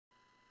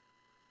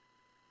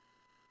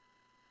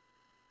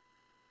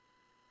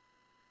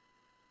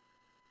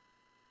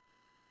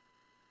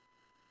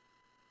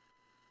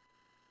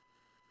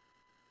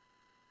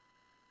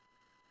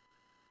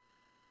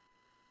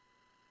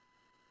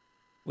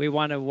We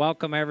want to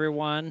welcome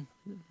everyone.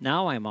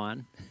 Now I'm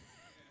on.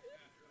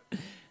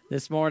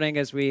 This morning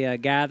as we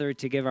gather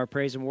to give our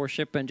praise and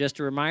worship. And just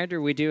a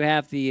reminder, we do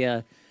have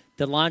the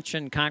lunch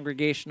and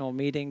congregational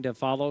meeting to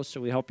follow,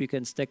 so we hope you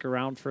can stick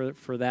around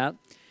for that.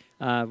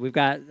 We've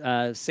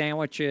got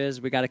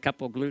sandwiches. We got a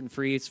couple of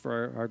gluten-frees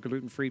for our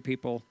gluten-free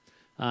people,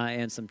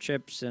 and some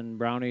chips and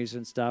brownies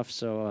and stuff.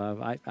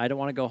 So I don't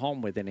want to go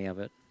home with any of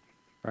it.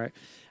 All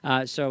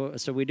right. So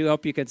we do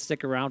hope you can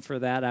stick around for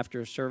that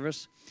after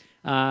service.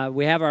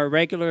 We have our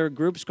regular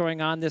groups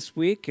going on this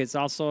week. It's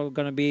also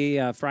going to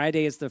be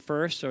Friday is the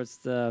first, so it's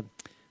the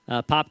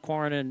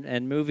popcorn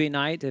and movie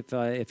night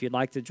if you'd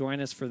like to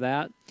join us for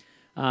that.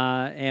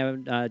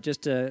 And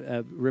just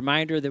a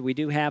reminder that we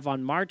do have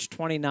on March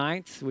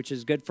 29th, which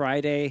is Good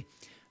Friday,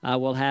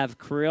 we'll have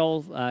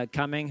Kirill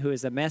coming, who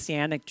is a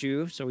Messianic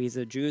Jew. So he's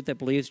a Jew that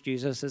believes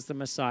Jesus is the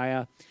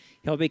Messiah.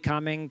 He'll be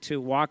coming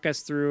to walk us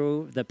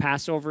through the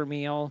Passover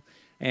meal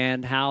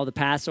and how the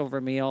Passover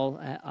meal,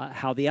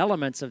 how the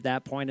elements of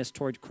that point us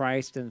toward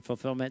Christ and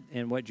fulfillment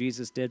in what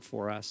Jesus did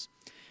for us.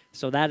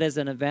 So that is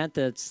an event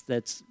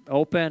that's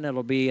open.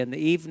 It'll be in the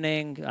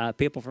evening.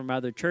 People from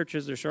other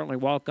churches are certainly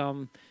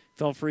welcome.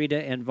 Feel free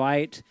to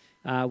invite.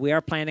 We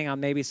are planning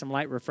on maybe some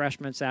light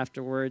refreshments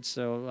afterwards,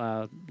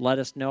 so let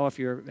us know if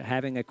you're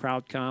having a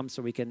crowd come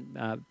so we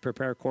can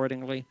prepare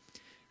accordingly.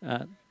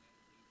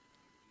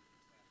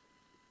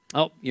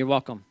 Oh, you're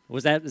welcome.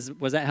 Was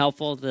that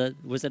helpful?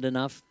 Was it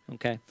enough?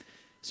 Okay.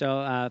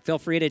 So feel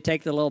free to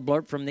take the little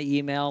blurb from the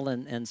email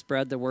and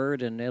spread the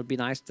word, and it'll be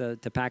nice to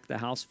pack the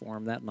house for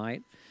them that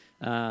night.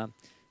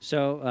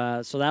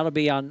 So that'll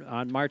be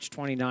on March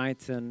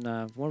 29th,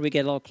 and when we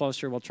get a little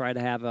closer, we'll try to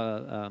have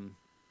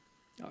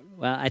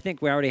well, I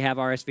think we already have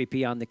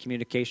RSVP on the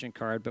communication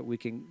card, but we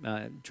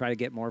can try to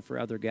get more for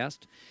other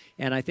guests.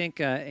 And I think,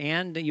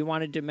 Ann, you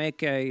wanted to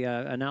make a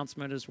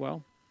announcement as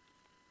well?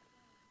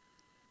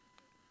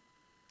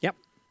 Yep.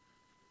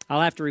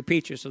 I'll have to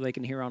repeat you so they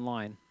can hear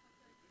online.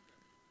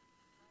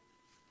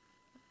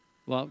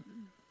 Well,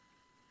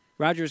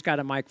 Roger's got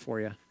a mic for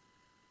you.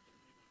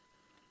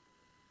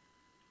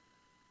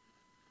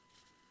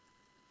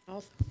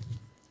 Mouth.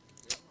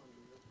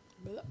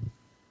 Yeah,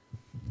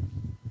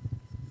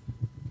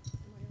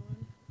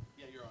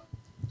 you're on.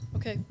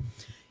 Okay.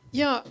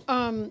 Yeah,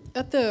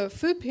 at the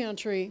food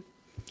pantry,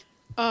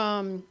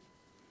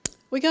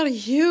 we got a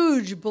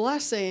huge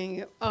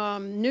blessing.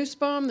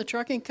 Nussbaum, the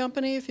trucking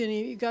company, if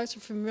any of you guys are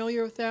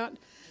familiar with that,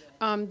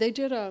 they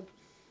did a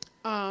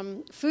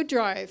food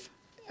drive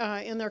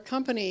in their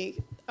company,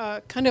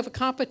 kind of a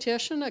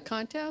competition, a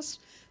contest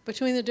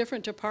between the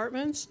different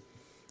departments.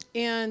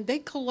 And they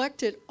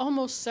collected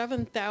almost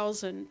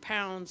 7,000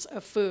 pounds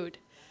of food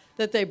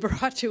that they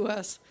brought to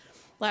us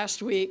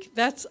last week.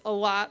 That's a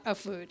lot of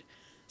food.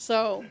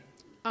 So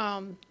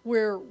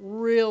we're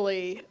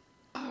really,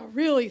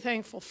 really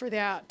thankful for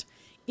that.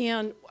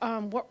 And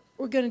what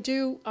we're going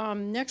to do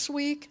next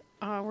week,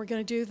 we're going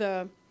to do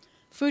the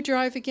food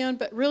drive again,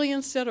 but really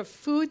instead of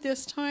food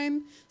this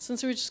time,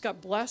 since we just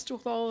got blessed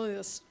with all of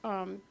this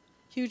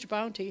huge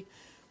bounty,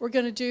 we're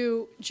going to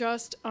do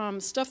just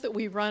stuff that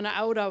we run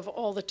out of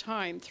all the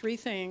time. 3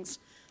 things: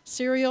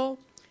 cereal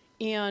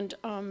and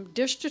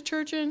dish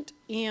detergent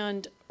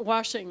and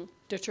washing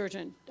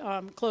detergent,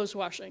 clothes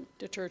washing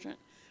detergent.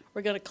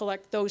 We're going to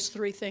collect those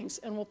 3 things,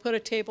 and we'll put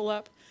a table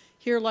up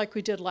here like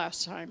we did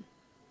last time.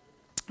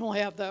 We'll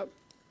have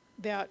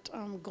that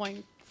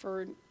going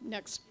for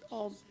next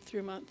all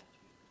through month.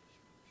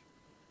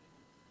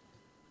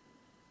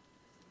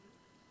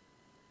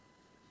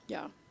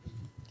 Yeah.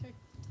 Okay.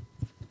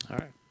 All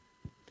right.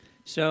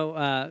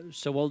 So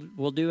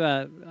we'll do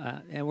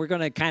and we're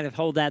going to kind of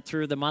hold that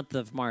through the month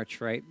of March,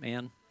 right,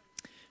 man?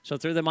 So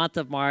through the month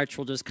of March,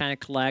 we'll just kind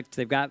of collect.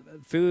 They've got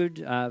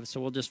food,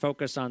 so we'll just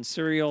focus on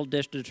cereal,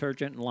 dish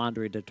detergent, and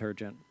laundry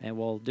detergent, and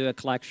we'll do a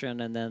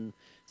collection and then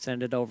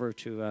send it over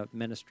to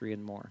ministry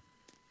and more.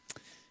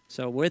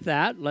 So with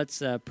that,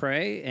 let's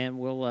pray, and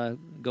we'll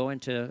go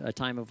into a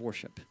time of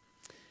worship.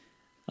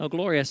 Oh,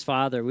 glorious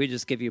Father, we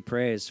just give you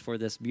praise for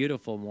this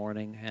beautiful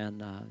morning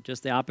and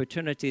just the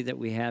opportunity that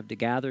we have to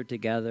gather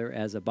together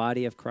as a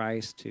body of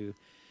Christ to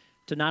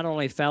not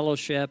only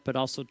fellowship, but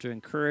also to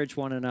encourage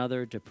one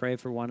another, to pray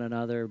for one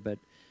another, but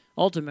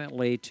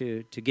ultimately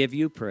to give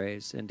you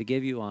praise and to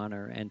give you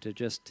honor and to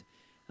just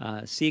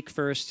seek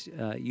first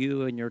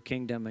you and your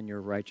kingdom and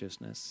your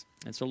righteousness.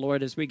 And so,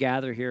 Lord, as we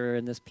gather here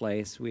in this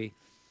place, we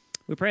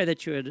pray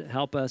that you would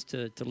help us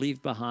to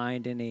leave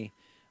behind any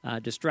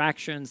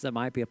distractions that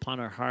might be upon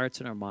our hearts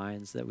and our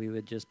minds, that we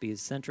would just be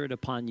centered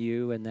upon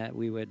you, and that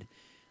we would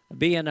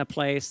be in a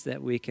place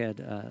that we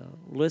could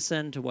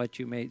listen to what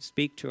you may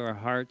speak to our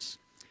hearts,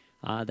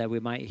 that we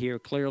might hear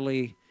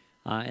clearly,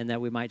 and that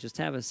we might just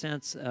have a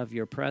sense of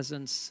your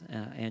presence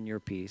and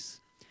your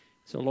peace.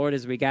 So, Lord,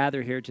 as we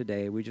gather here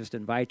today, we just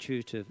invite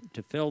you to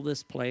fill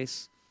this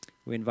place.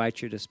 We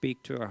invite you to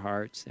speak to our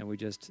hearts, and we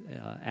just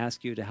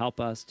ask you to help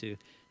us to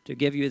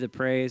give you the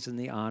praise and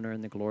the honor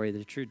and the glory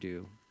that you're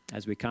due,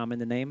 as we come in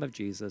the name of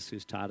Jesus,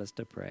 who's taught us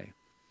to pray.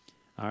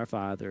 Our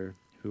Father,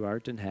 who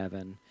art in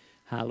heaven,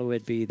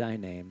 hallowed be thy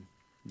name.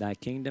 Thy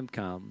kingdom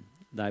come,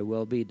 thy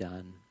will be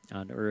done,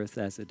 on earth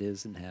as it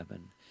is in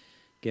heaven.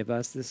 Give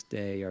us this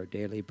day our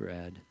daily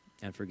bread,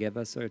 and forgive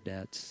us our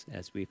debts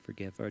as we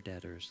forgive our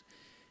debtors.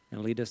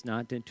 And lead us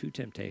not into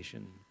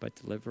temptation, but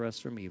deliver us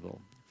from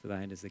evil. For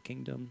thine is the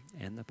kingdom,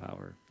 and the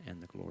power,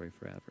 and the glory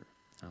forever.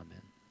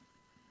 Amen.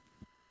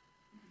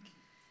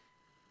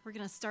 We're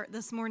going to start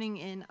this morning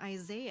in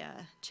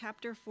Isaiah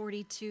chapter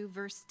 42,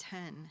 verse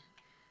 10.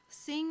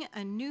 Sing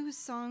a new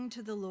song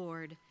to the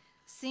Lord.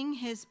 Sing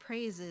his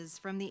praises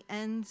from the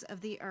ends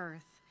of the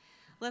earth.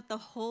 Let the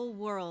whole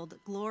world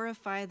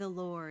glorify the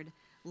Lord.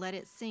 Let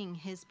it sing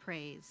his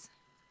praise.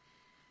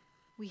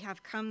 We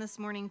have come this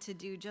morning to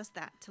do just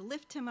that, to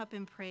lift him up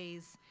in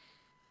praise,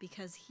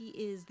 because he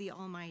is the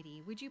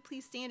Almighty. Would you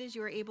please stand as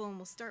you are able, and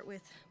we'll start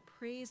with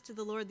praise to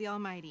the Lord the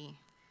Almighty.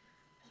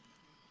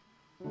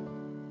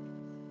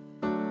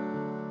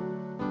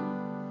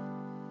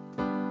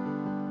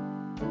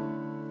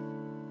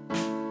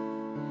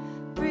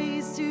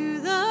 Praise to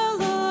the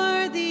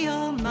Lord the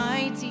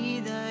Almighty,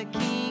 the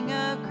King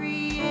of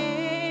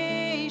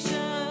creation.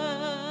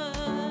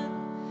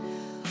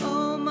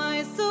 Oh,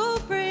 my soul,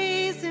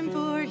 praise him,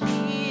 for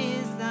he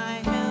is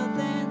thy health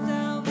and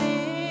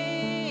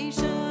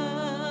salvation.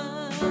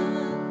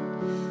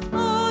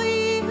 All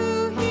ye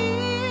who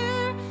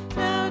hear,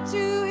 now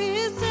to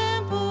his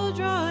temple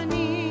draw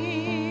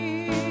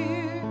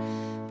near.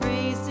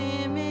 Praise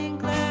him in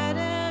glad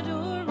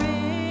adoration.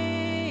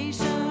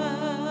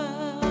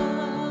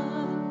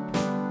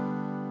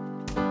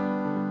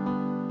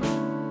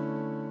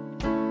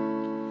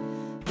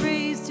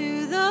 Praise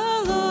to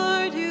the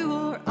Lord, who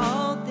o'er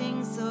all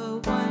things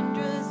so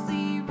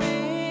wondrously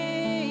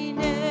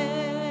reigneth,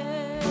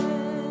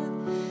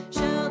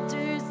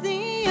 shelters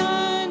thee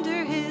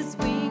under his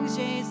wings,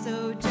 yea,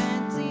 so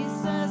gently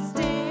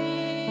sustaineth.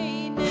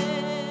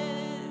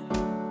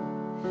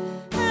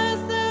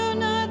 Hast thou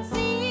not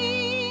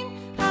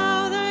seen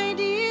how thy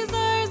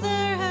desires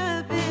there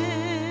have been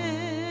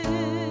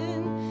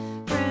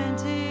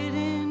granted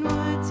in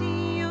what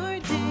he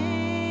ordaineth?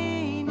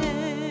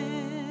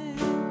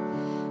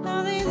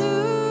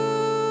 Hallelujah,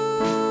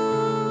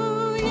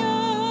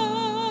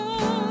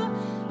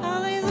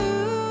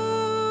 hallelujah,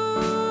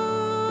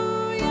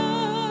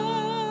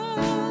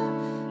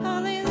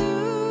 hallelujah.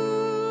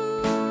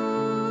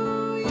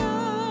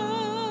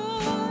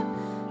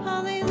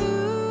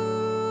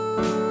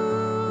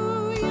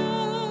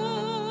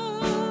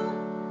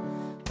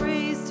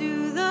 Praise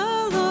to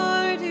the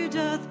Lord, who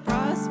doth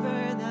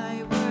prosper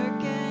thy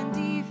work and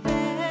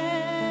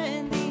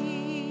defend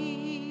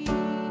thee.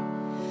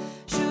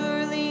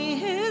 Surely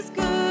his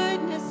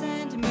goodness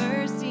and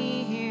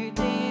mercy here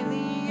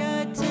daily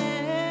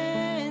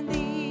attend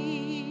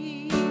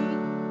thee.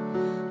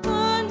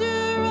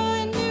 Ponder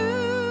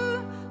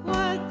anew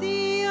what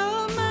the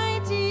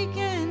Almighty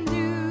can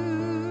do,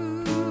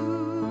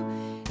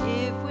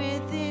 if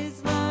with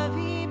his love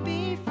he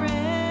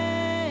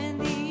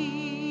befriend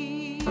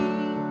thee.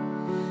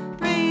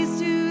 Praise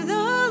to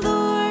the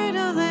Lord,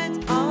 oh,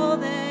 let all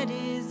that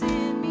is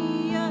in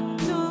me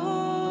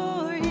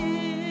adore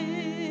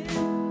him.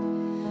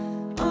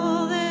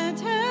 All that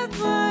hath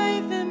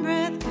life and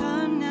breath,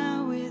 come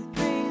now with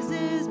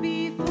praises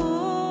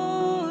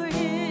before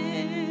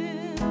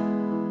him.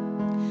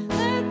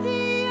 Let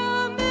the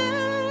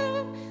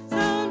amen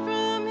sound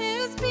from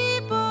his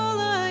people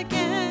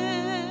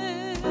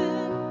again.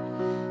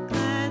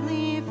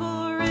 Gladly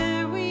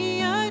fore'er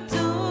we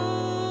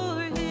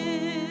adore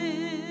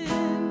him.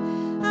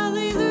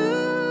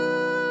 Hallelujah,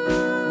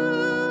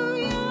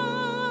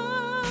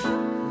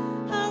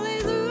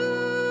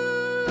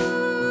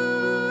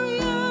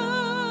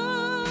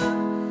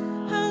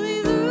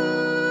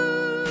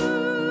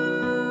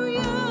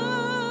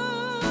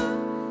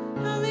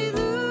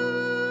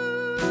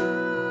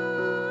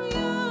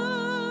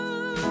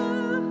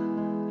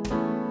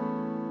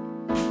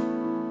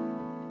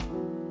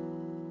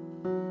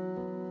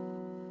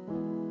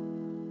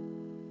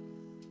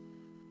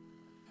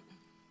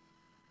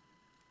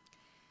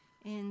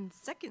 in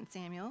 2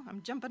 Samuel,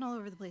 I'm jumping all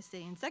over the place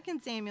today. In 2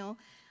 Samuel,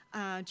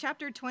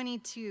 chapter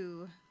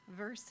 22,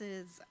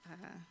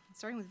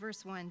 starting with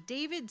verse 1,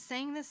 David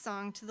sang this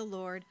song to the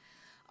Lord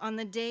on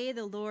the day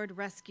the Lord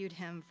rescued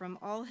him from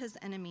all his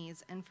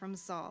enemies and from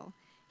Saul.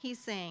 He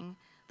sang,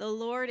 "The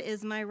Lord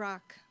is my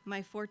rock,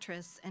 my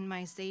fortress, and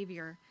my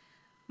Savior.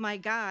 My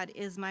God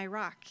is my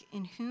rock,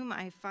 in whom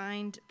I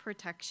find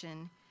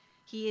protection.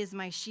 He is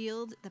my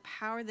shield, the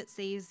power that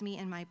saves me,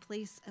 and my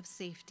place of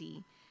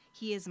safety.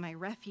 He is my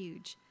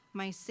refuge,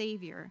 my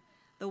Savior,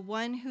 the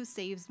one who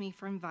saves me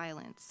from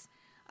violence.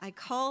 I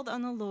called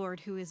on the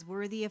Lord, who is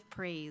worthy of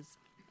praise,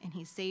 and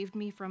he saved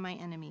me from my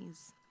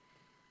enemies."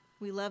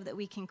 We love that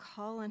we can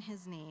call on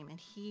his name, and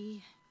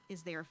he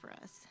is there for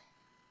us.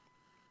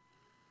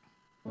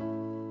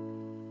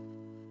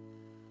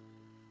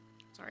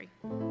 Sorry.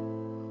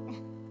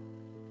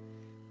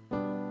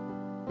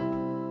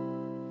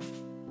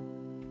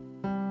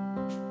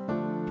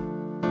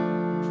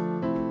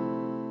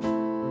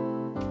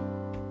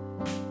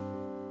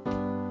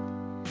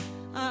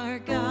 Our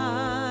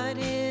God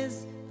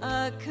is a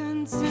a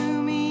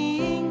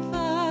consuming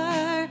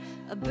fire,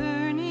 a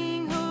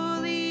burning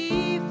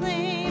holy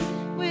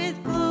flame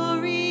with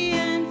glory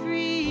and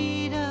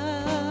freedom.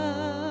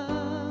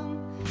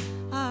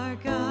 Our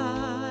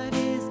God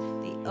is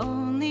the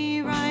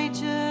only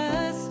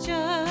righteous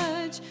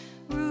judge,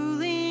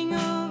 ruling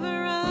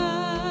over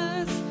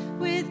us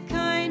with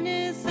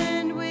kindness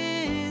and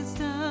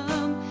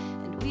wisdom,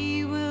 and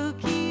we will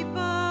keep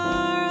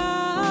our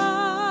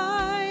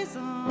eyes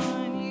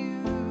on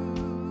you.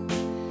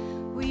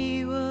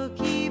 We will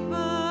keep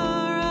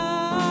our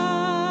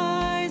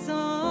eyes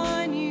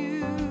on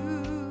you.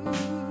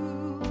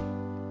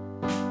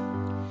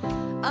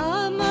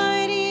 A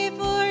mighty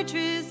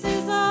fortress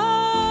is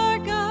our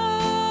God,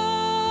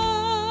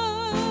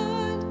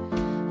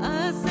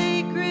 a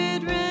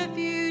sacred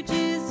refuge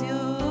is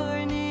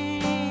your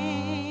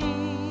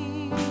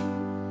name.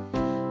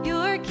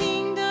 Your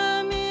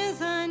kingdom is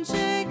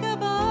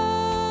unshakable,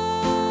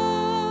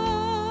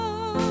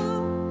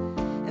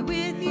 and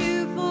with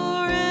you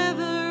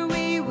forever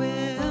we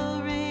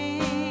will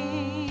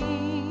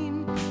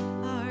reign.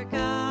 Our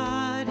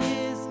God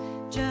is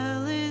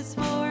jealous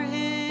for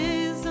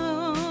his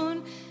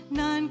own,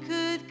 none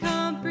could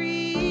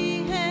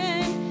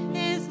comprehend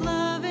his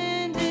love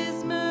and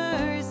his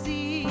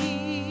mercy.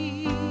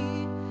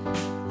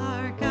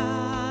 Our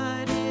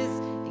God is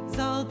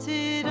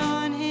exalted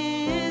on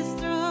his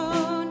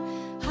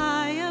throne,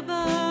 high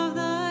above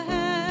the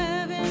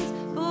heavens,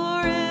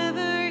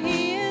 forever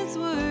he is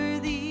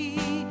worthy,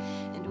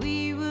 and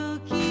we will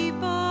keep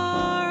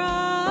our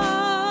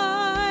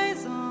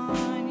eyes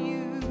on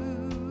you.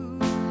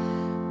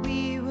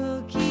 We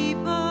will keep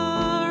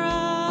our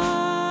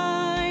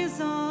eyes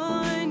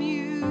on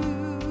you.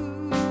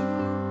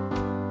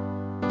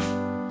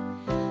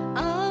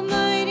 A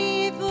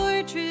mighty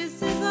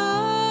fortress is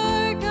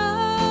our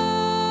God,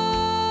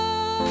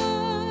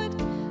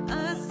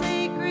 a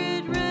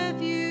sacred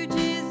refuge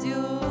is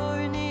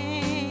your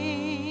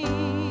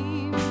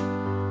name.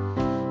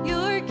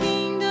 Your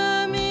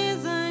kingdom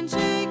is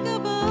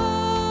unshakable,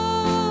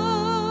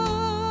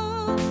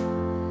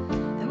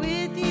 and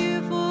with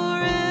you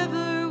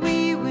forever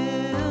we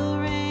will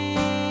reign.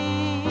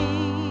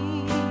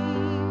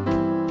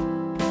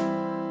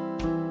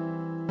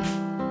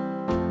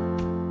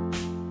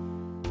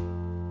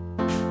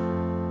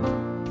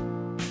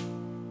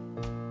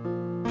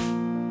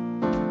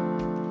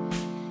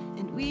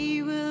 And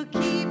we will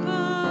keep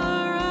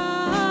our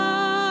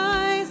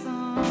eyes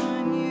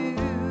on you.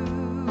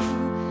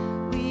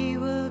 We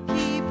will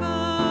keep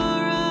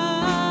our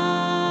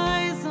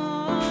eyes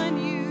on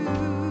you,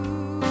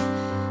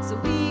 so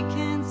we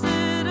can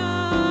set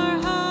our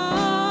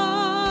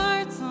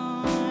hearts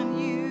on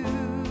you.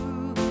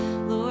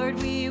 Lord,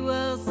 we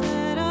will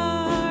set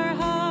our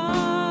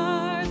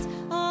hearts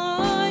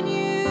on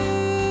you.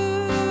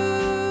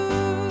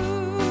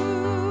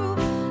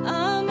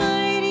 A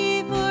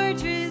mighty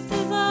fortress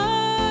is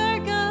our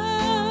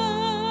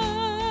God,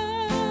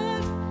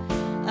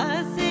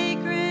 a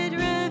sacred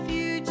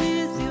refuge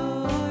is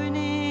your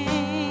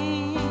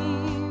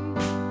name.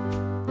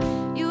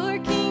 Your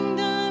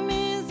kingdom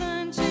is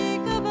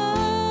unshakable,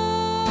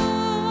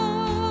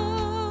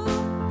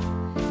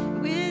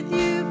 with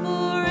you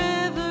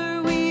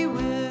forever we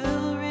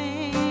will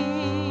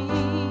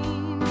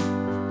reign.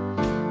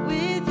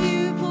 With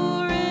you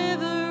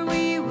forever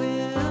we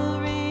will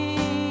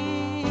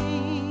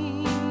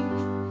reign.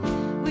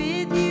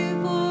 With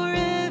you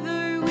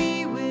forever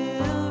we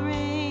will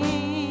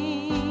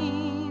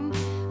reign.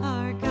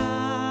 Our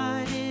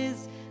God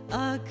is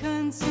a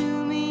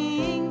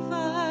consuming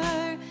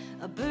fire,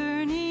 a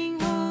burning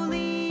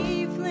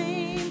holy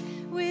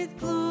flame with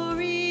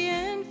glory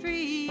and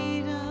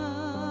freedom.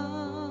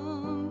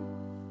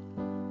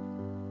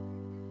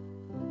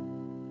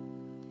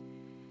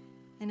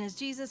 And as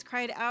Jesus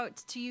cried out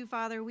to you,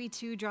 Father, we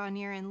too draw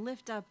near and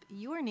lift up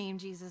your name,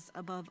 Jesus,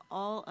 above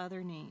all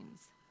other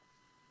names.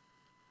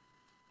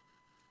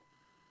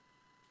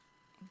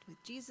 And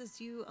with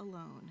Jesus, you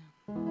alone.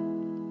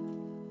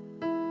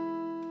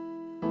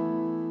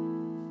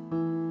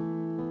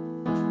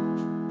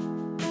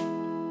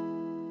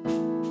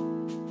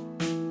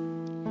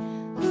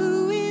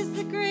 Who is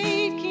the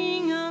great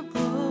King of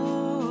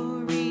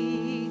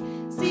glory,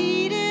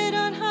 seated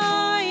on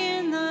high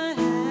in the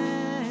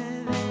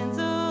heavens?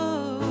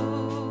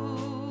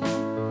 Oh,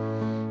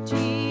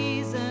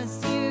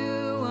 Jesus,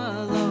 you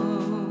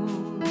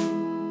alone.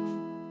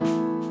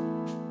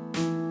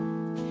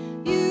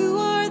 You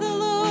are the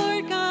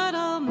Lord God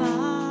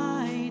Almighty.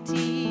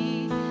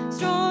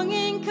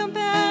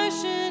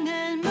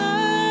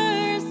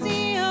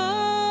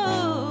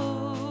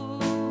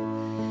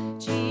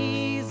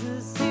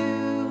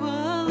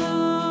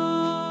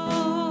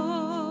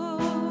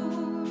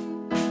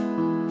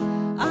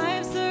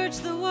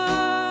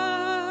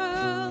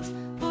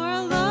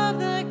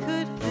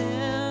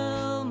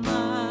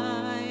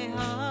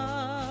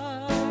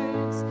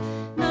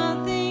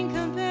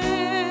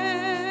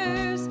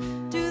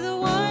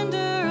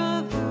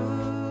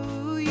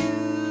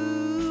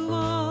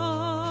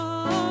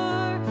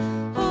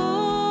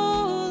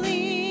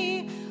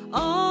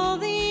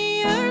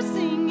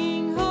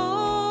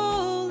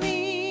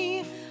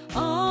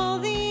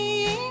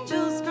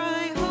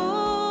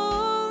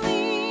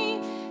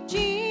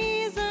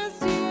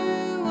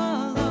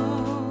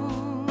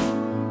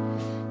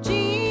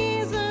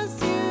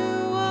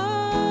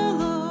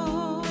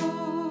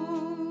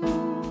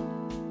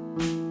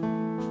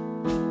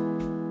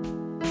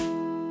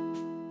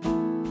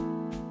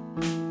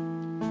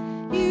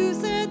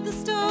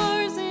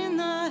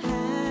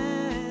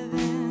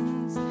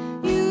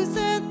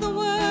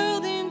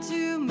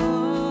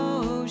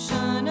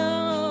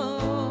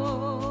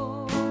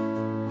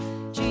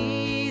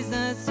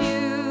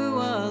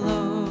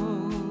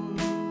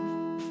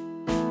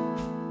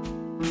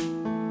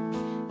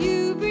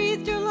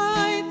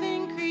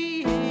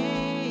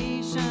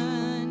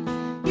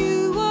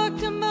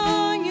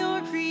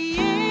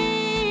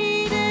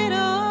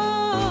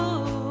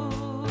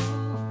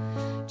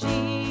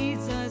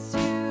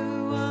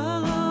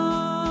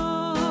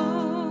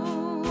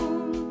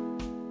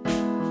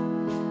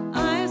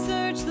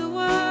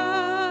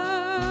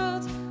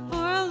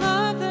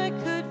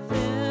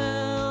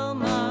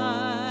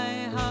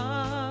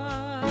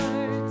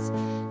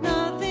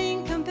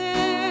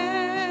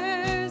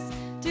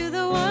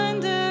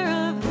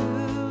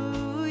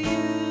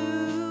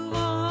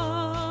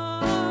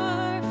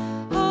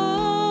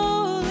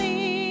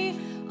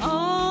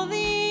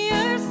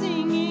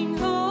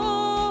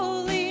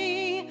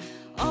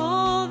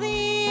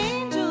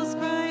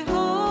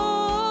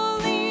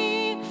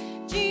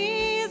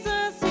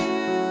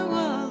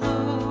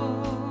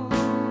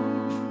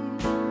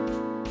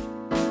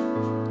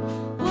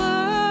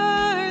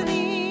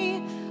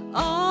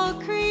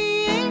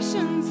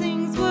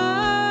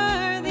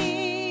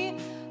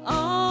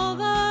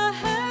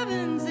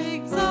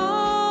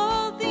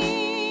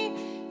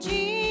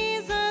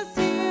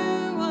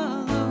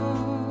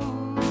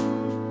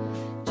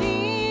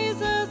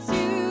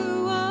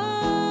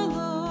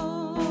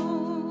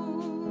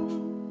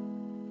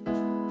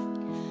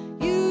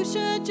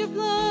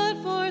 blood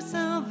for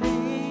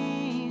salvation.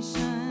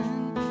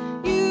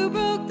 You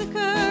broke the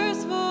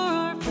curse for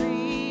our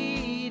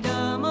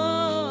freedom.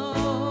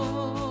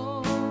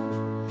 Oh,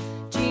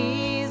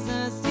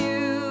 Jesus,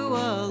 you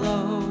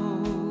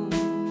alone.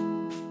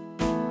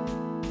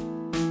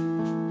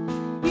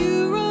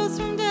 You rose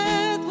from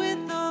death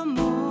with the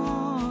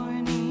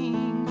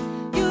morning.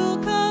 You'll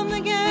come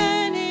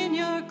again in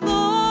your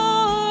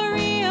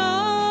glory.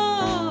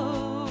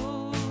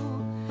 Oh,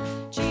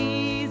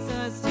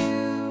 Jesus,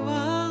 you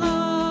alone.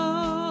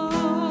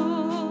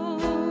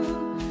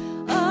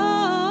 Oh,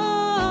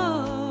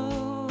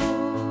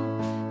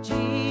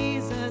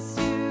 Jesus,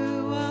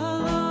 you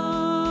alone.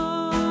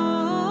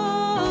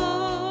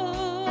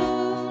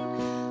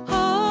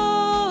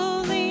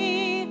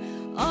 Holy,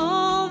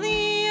 all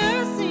the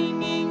earth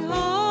singing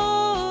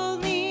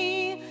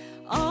holy,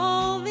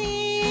 all the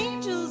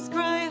angels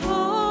cry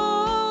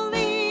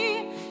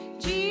holy,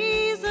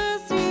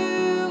 Jesus,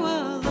 you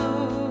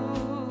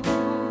alone.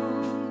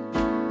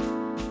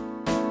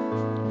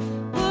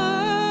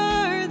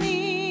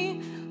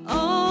 Worthy,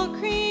 all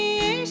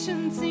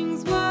creation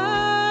sings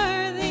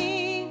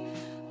worthy,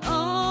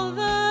 all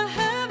the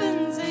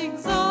heavens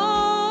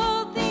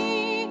exalt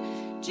thee,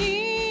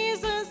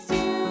 Jesus,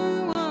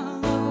 you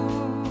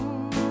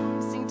alone.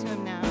 Sing to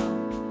him now.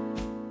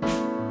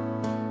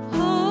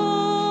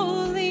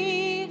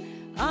 Holy,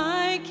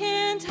 I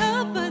can't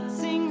help but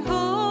sing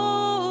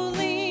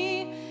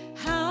holy,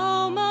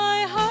 how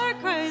my heart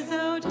cries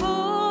out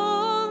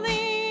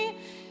holy,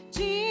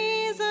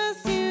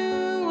 Jesus,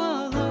 you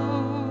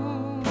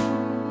alone.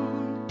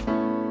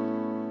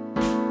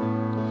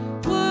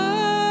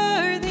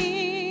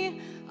 Worthy,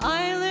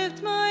 I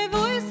lift my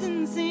voice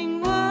and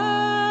sing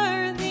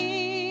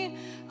worthy,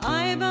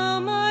 I bow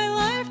my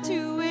life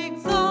to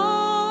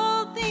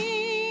exalt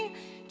thee,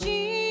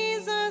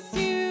 Jesus,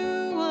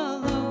 you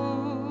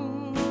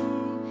alone.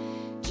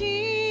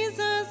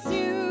 Jesus,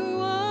 you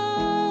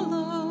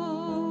alone.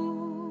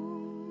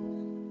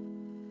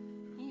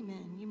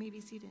 Amen. You may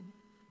be seated.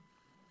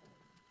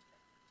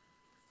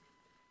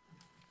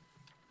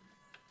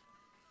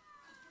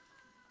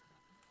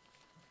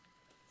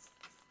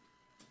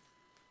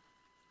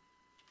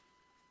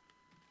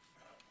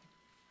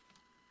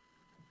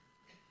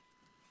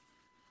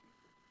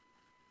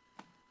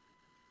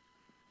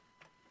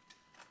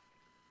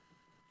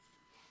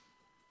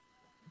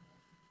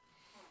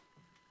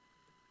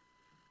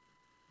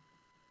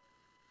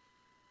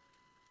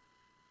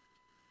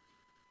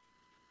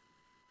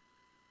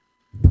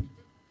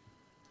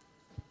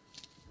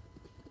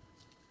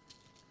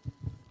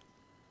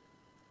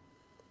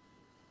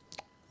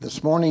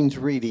 This morning's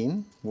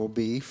reading will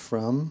be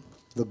from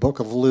the book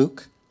of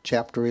Luke,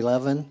 chapter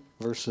 11,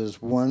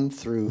 verses 1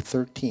 through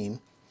 13.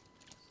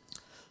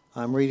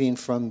 I'm reading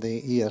from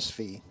the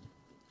ESV.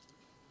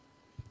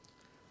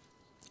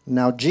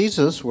 Now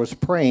Jesus was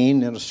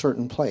praying in a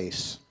certain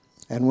place,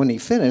 and when he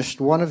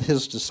finished, one of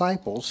his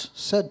disciples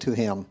said to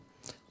him,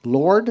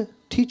 Lord,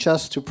 teach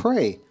us to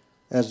pray,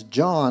 as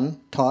John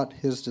taught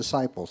his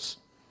disciples.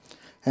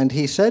 And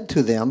he said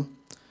to them,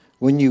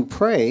 when you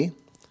pray,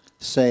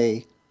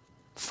 say,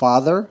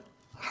 Father,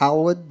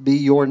 hallowed be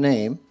your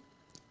name,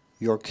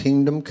 your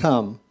kingdom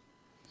come.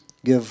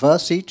 Give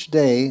us each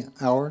day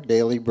our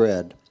daily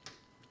bread.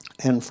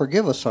 And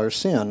forgive us our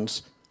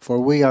sins, for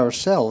we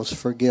ourselves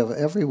forgive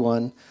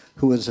everyone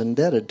who is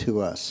indebted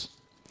to us.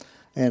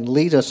 And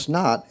lead us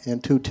not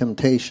into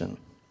temptation.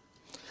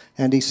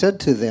 And he said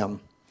to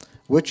them,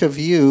 which of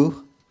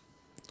you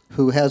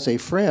who has a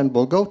friend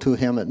will go to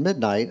him at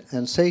midnight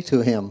and say to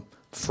him,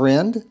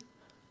 Friend,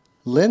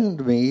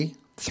 lend me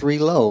 3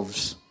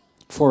 loaves.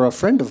 For a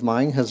friend of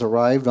mine has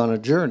arrived on a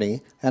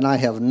journey, and I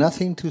have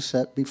nothing to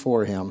set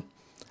before him.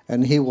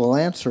 And he will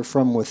answer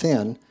from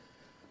within,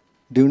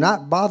 Do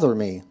not bother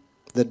me,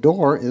 the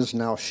door is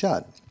now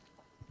shut,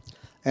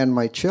 and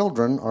my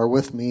children are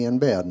with me in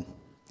bed.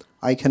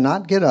 I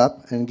cannot get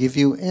up and give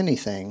you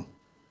anything.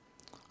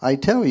 I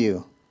tell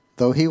you,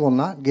 though he will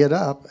not get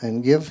up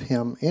and give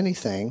him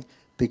anything,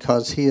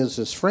 because he is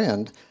his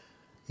friend,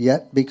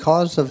 yet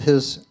because of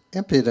his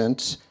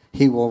impudence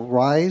he will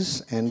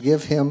rise and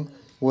give him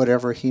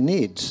whatever he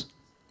needs.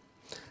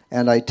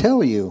 And I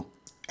tell you,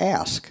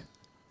 ask,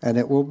 and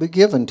it will be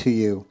given to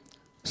you.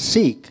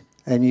 Seek,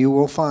 and you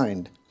will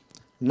find.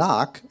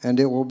 Knock, and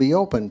it will be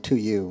opened to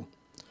you.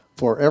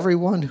 For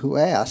everyone who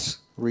asks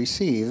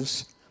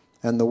receives,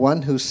 and the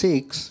one who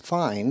seeks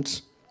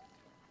finds,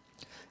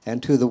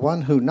 and to the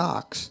one who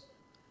knocks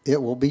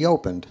it will be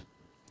opened.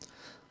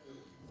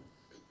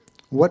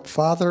 What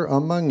father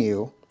among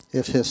you,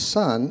 if his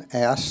son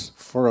asks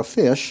for a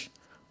fish,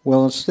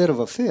 will instead of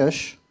a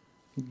fish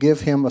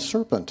give him a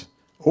serpent?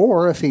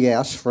 Or if he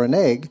asks for an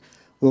egg,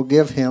 will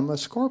give him a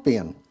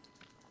scorpion?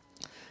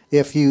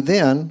 If you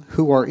then,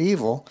 who are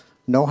evil,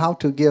 know how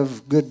to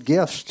give good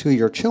gifts to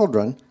your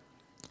children,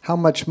 how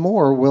much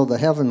more will the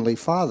Heavenly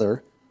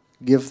Father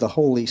give the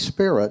Holy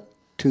Spirit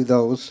to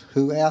those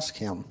who ask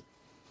him?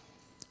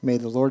 May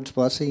the Lord's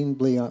blessing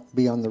be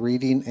on the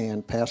reading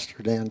and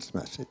Pastor Dan's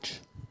message.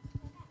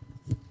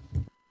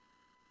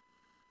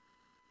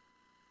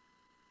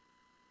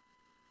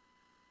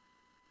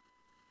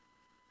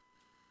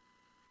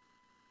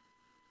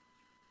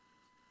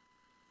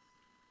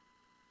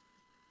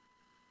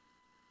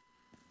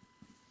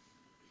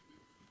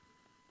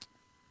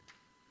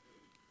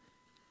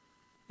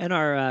 In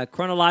our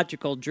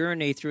chronological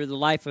journey through the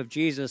life of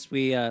Jesus,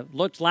 we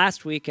looked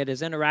last week at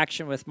his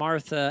interaction with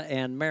Martha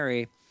and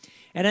Mary.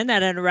 And in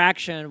that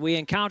interaction, we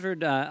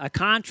encountered a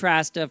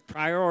contrast of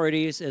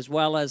priorities as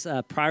well as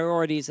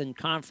priorities in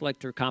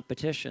conflict or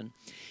competition.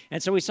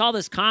 And so we saw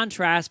this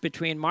contrast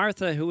between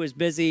Martha, who was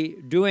busy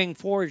doing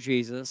for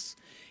Jesus,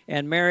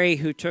 and Mary,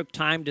 who took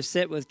time to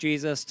sit with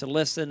Jesus, to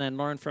listen and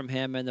learn from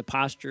him in the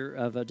posture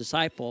of a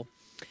disciple.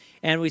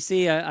 And we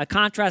see a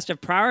contrast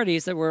of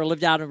priorities that were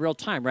lived out in real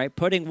time, right?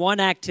 Putting one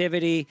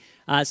activity,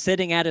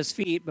 sitting at his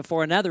feet,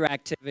 before another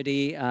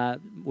activity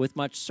with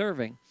much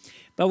serving.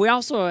 But we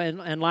also,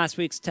 in last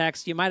week's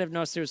text, you might have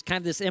noticed there was kind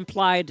of this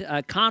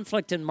implied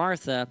conflict in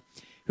Martha,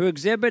 who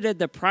exhibited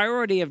the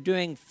priority of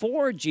doing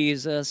for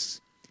Jesus,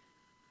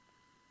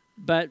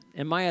 but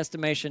in my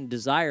estimation,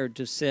 desired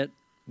to sit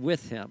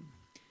with him.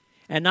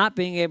 And not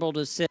being able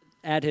to sit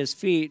at his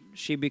feet,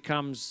 she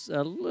becomes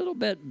a little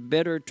bit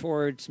bitter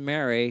towards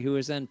Mary, who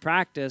is in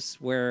practice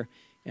where,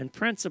 in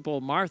principle,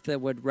 Martha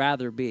would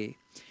rather be.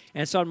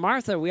 And so in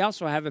Martha, we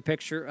also have a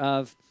picture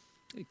of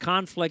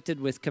conflicted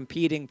with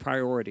competing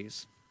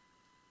priorities.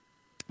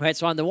 Right,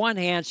 so on the one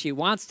hand, she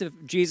wants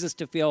Jesus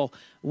to feel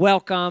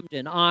welcomed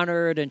and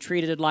honored and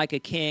treated like a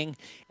king.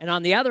 And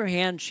on the other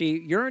hand, she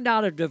yearned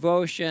out of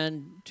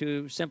devotion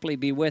to simply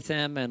be with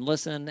him and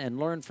listen and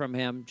learn from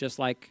him, just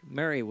like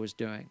Mary was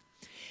doing.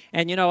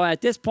 And, you know,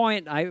 at this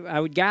point, I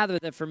would gather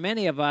that for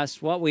many of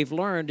us, what we've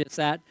learned is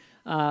that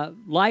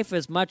life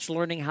is much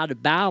learning how to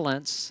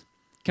balance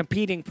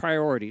competing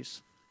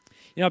priorities.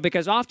 You know,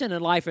 because often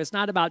in life, it's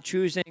not about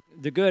choosing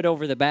the good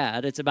over the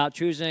bad. It's about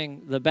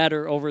choosing the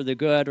better over the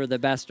good or the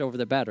best over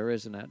the better,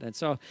 isn't it? And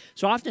so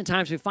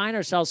oftentimes we find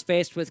ourselves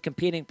faced with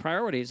competing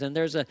priorities. And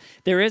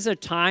there is a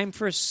time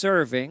for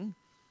serving,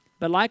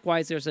 but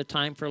likewise, there's a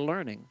time for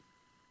learning.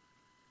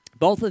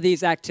 Both of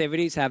these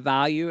activities have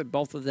value, and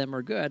both of them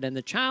are good. And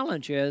the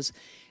challenge is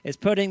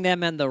putting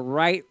them in the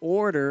right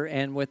order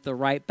and with the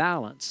right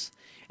balance.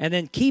 And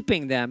then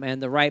keeping them in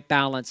the right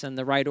balance and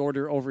the right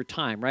order over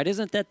time, right?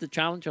 Isn't that the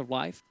challenge of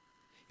life?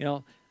 You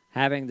know,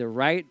 having the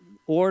right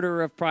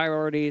order of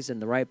priorities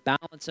and the right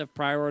balance of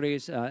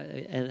priorities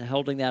and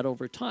holding that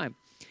over time.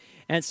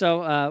 And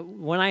so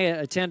when I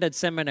attended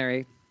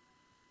seminary,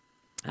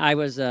 I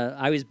was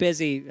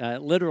busy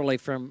literally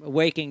from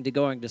waking to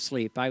going to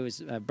sleep. I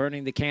was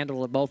burning the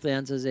candle at both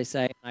ends, as they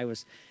say. I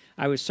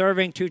was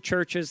serving two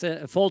churches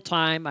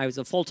full-time. I was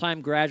a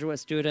full-time graduate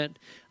student.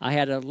 I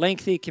had a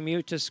lengthy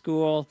commute to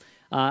school.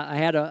 I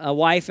had a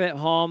wife at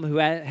home who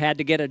had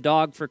to get a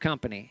dog for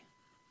company.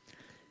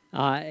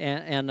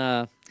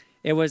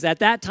 It was at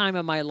that time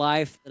in my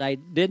life that I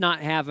did not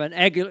have a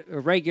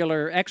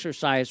regular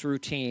exercise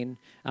routine,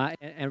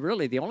 and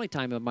really the only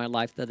time in my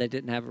life that I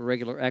didn't have a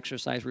regular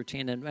exercise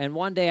routine. And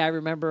one day I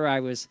remember I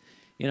was,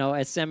 you know,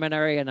 at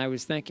seminary, and I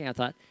was thinking, I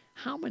thought,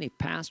 how many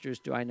pastors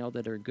do I know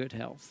that are in good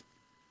health?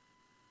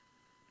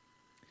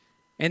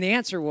 And the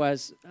answer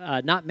was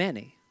not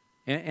many.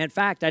 In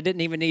fact, I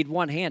didn't even need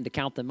one hand to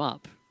count them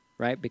up,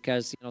 right?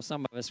 Because, you know,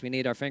 some of us, we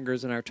need our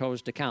fingers and our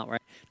toes to count,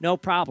 right? No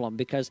problem,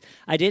 because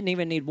I didn't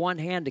even need one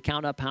hand to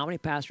count up how many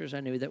pastors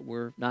I knew that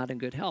were not in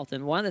good health.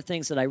 And one of the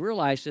things that I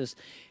realized is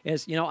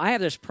you know, I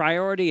have this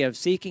priority of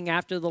seeking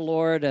after the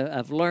Lord,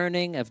 of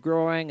learning, of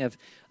growing,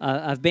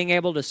 of being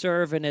able to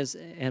serve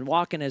and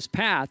walk in his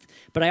path.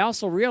 But I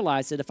also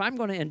realized that if I'm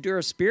going to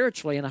endure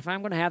spiritually, and if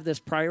I'm going to have this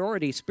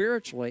priority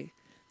spiritually,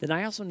 then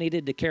I also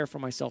needed to care for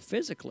myself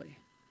physically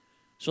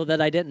so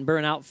that I didn't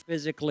burn out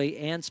physically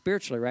and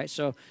spiritually, right?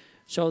 So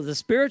the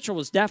spiritual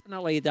was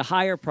definitely the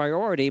higher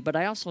priority, but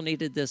I also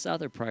needed this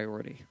other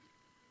priority.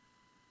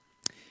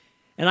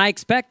 And I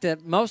expect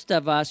that most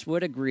of us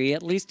would agree,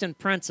 at least in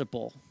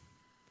principle,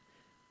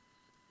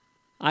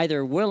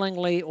 either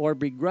willingly or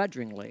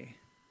begrudgingly,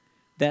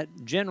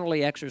 that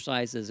generally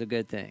exercise is a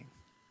good thing,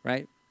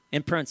 right?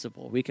 In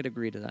principle, we could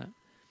agree to that.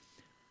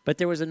 But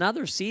there was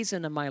another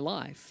season in my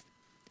life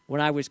when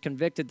I was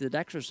convicted that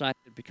exercise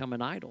had become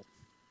an idol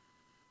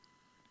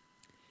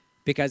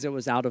because it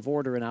was out of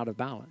order and out of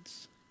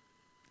balance,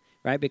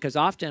 right? Because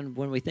often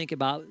when we think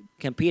about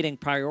competing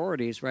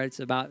priorities, right,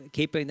 it's about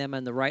keeping them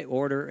in the right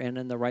order and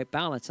in the right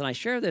balance. And I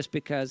share this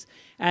because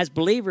as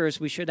believers,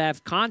 we should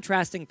have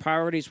contrasting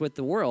priorities with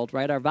the world,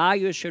 right? Our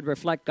values should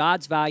reflect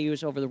God's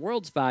values over the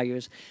world's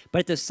values, but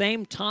at the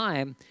same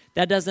time,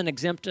 that doesn't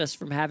exempt us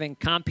from having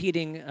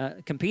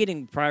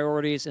competing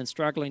priorities and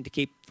struggling to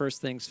keep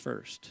first things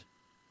first.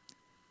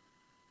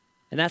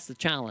 And that's the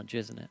challenge,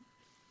 isn't it?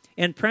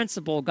 In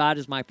principle, God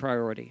is my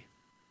priority.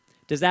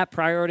 Does that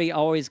priority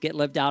always get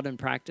lived out in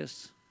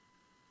practice?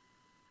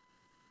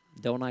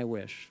 Don't I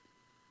wish?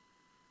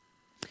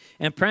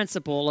 In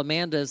principle,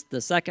 Amanda's the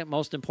second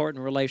most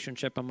important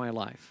relationship in my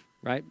life,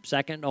 right?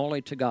 Second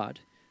only to God.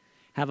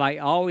 Have I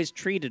always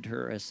treated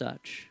her as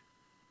such?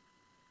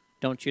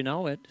 Don't you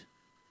know it?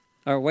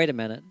 Or wait a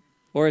minute.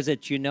 Or is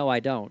it you know I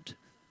don't?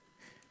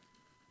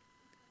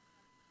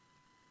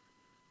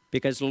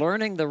 Because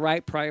learning the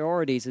right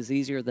priorities is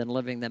easier than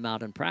living them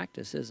out in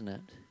practice, isn't it?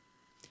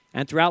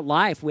 And throughout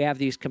life, we have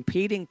these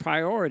competing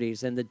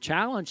priorities. And the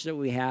challenge that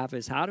we have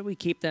is how do we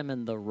keep them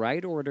in the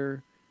right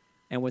order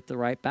and with the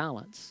right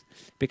balance?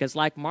 Because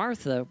like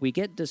Martha, we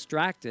get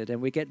distracted and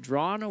we get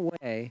drawn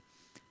away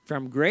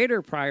from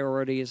greater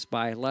priorities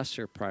by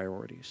lesser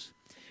priorities.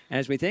 And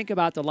as we think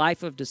about the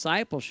life of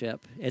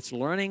discipleship, it's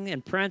learning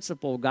in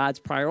principle God's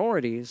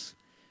priorities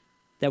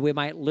that we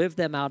might live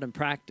them out in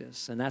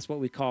practice. And that's what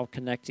we call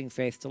connecting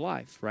faith to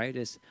life, right?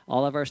 Is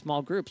all of our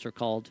small groups are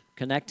called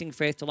connecting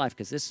faith to life,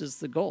 because this is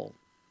the goal.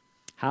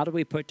 How do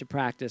we put to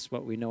practice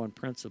what we know in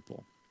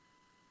principle?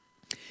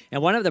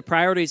 And one of the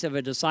priorities of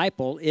a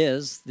disciple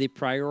is the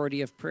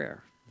priority of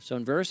prayer. So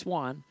in verse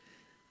 1,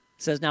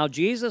 it says, "Now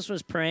Jesus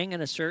was praying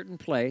in a certain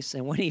place,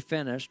 and when he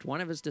finished,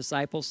 one of his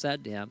disciples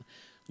said to him,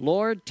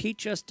 'Lord,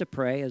 teach us to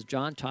pray as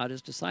John taught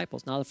his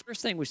disciples.'" Now the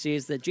first thing we see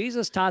is that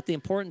Jesus taught the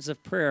importance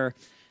of prayer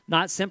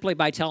not simply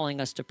by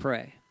telling us to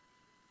pray,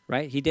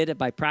 right? He did it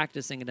by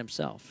practicing it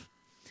himself.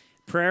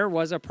 Prayer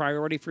was a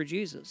priority for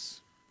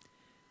Jesus.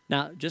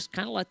 Now, just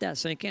kind of let that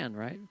sink in,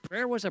 right?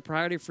 Prayer was a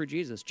priority for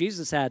Jesus.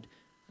 Jesus had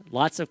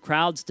lots of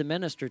crowds to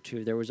minister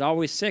to. There was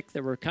always sick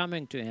that were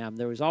coming to him.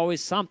 There was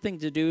always something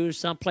to do,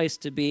 someplace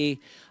to be.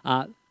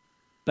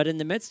 But in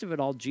the midst of it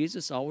all,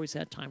 Jesus always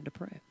had time to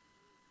pray.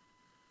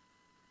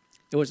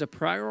 It was a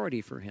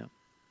priority for him.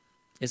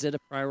 Is it a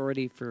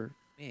priority for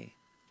me?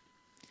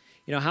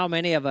 You know, how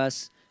many of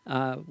us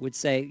would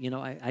say, you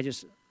know,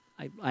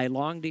 I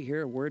long to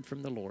hear a word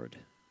from the Lord?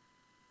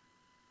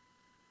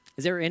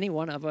 Is there any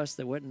one of us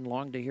that wouldn't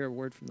long to hear a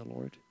word from the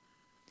Lord?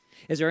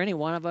 Is there any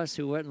one of us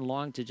who wouldn't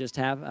long to just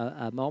have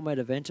a moment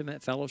of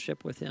intimate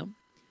fellowship with him?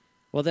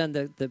 Well, then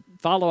the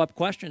follow-up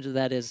question to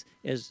that is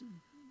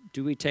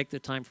do we take the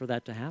time for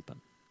that to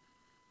happen?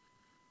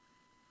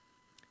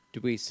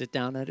 Do we sit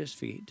down at his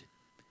feet?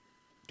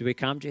 Do we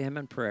come to him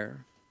in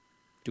prayer?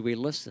 Do we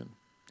listen?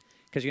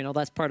 Because, you know,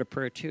 that's part of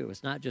prayer, too.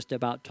 It's not just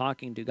about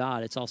talking to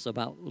God. It's also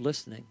about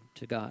listening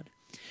to God.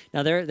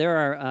 Now, there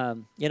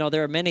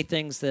are many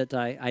things that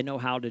I know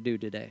how to do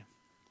today.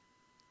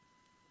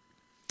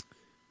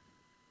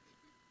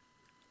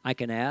 I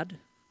can add.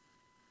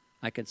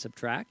 I can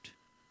subtract.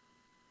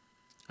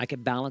 I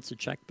can balance a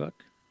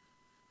checkbook.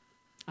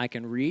 I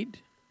can read.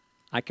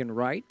 I can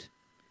write.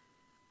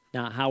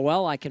 Now, how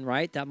well I can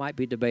write, that might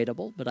be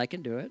debatable, but I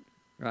can do it,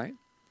 right?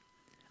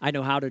 I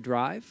know how to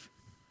drive.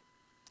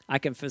 I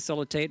can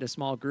facilitate a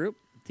small group,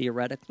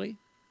 theoretically.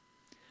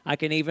 I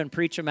can even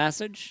preach a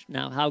message.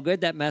 Now, how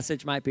good that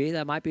message might be,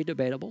 that might be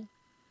debatable.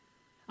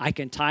 I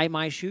can tie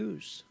my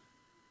shoes.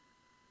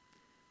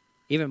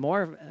 Even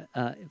more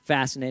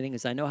fascinating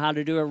is I know how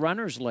to do a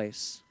runner's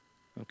lace,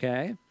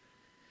 okay?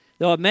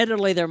 Though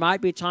admittedly, there might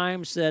be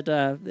times that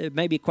it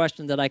may be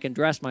questioned that I can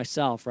dress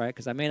myself, right?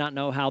 Because I may not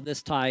know how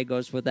this tie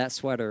goes with that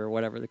sweater or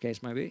whatever the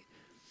case might be.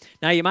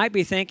 Now, you might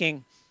be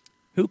thinking,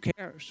 who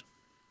cares?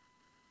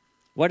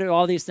 What do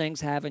all these things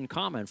have in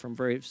common, from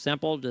very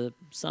simple to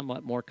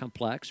somewhat more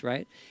complex,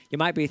 right? You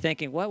might be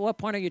thinking, what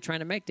point are you trying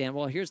to make, Dan?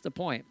 Well, here's the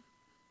point.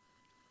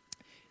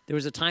 There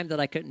was a time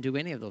that I couldn't do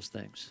any of those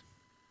things.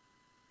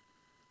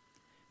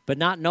 But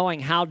not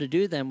knowing how to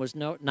do them was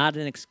not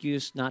an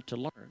excuse not to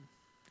learn.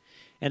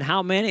 And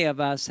how many of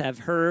us have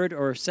heard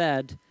or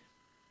said,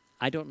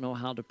 I don't know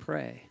how to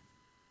pray,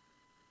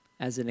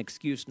 as an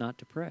excuse not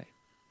to pray?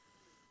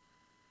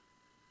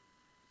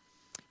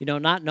 You know,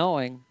 not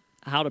knowing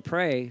how to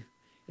pray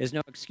is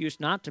no excuse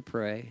not to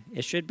pray.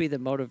 It should be the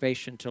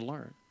motivation to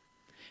learn.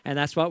 And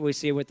that's what we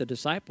see with the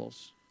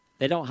disciples.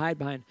 They don't hide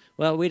behind,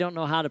 well, we don't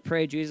know how to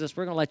pray, Jesus.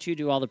 We're going to let you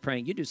do all the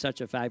praying. You do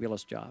such a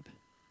fabulous job.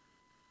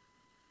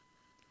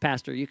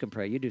 Pastor, you can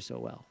pray. You do so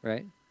well,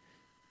 right?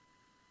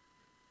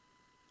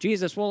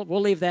 Jesus, we'll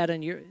leave that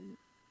in your...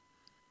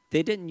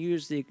 They didn't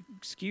use the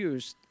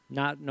excuse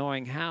not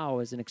knowing how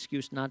as an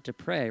excuse not to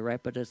pray,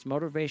 right? But it's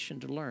motivation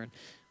to learn.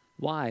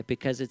 Why?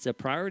 Because it's a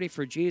priority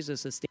for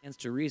Jesus. It stands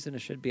to reason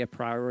it should be a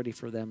priority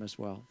for them as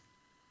well.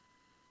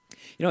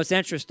 You know, it's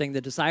interesting.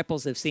 The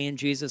disciples have seen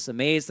Jesus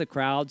amaze the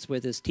crowds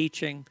with his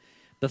teaching,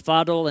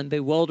 befuddle and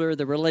bewilder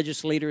the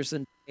religious leaders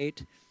in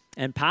debate,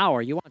 and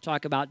power. You want to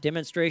talk about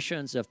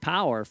demonstrations of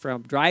power,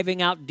 from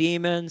driving out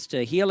demons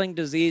to healing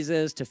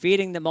diseases to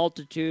feeding the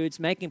multitudes,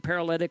 making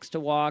paralytics to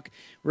walk,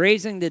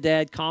 raising the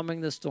dead, calming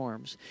the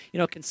storms. You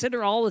know,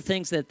 consider all the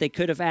things that they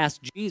could have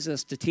asked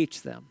Jesus to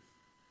teach them.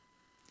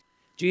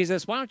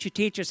 Jesus, why don't you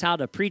teach us how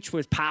to preach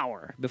with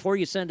power before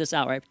you send us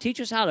out, right? Teach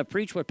us how to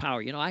preach with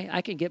power. You know,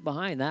 I can get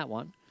behind that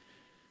one.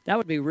 That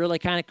would be really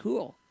kind of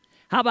cool.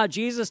 How about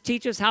Jesus,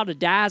 teach us how to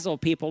dazzle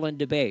people in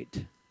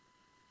debate?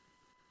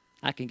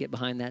 I can get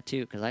behind that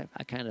too, because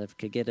I kind of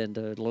could get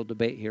into a little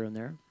debate here and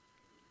there.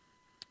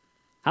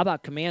 How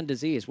about command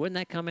disease? Wouldn't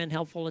that come in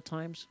helpful at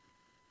times?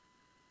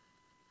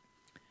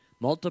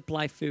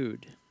 Multiply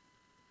food.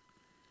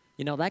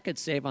 You know, that could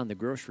save on the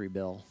grocery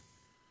bill,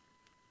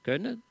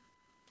 couldn't it?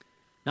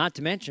 Not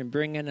to mention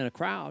bring in a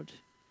crowd.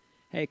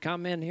 Hey,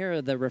 come in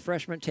here. The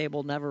refreshment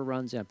table never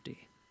runs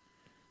empty.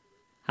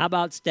 How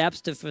about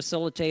steps to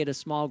facilitate a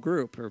small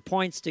group, or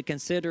points to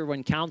consider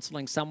when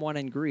counseling someone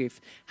in grief?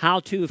 How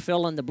to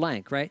fill in the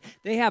blank, right?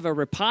 They have a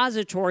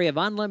repository of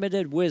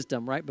unlimited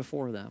wisdom right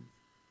before them.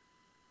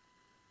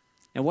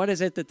 And what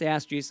is it that they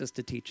ask Jesus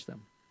to teach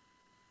them?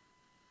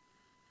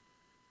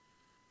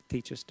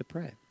 Teach us to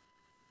pray.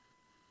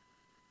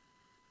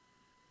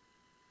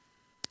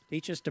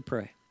 Teach us to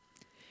pray.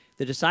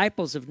 The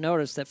disciples have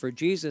noticed that for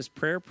Jesus,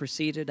 prayer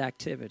preceded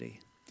activity.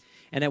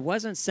 And it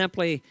wasn't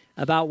simply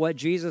about what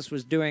Jesus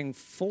was doing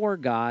for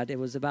God, it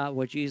was about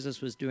what Jesus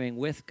was doing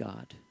with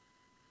God.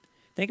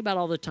 Think about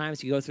all the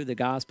times you go through the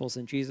Gospels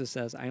and Jesus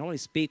says, I only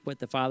speak what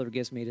the Father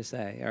gives me to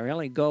say, or I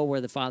only go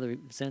where the Father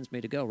sends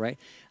me to go, right?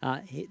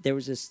 There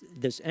was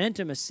this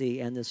intimacy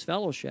and this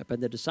fellowship,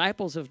 and the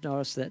disciples have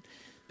noticed that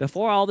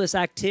before all this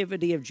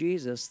activity of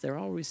Jesus, they're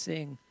always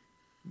seeing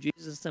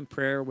Jesus in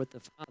prayer with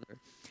the Father.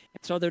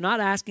 And so they're not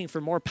asking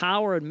for more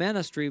power in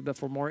ministry, but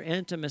for more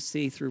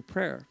intimacy through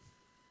prayer.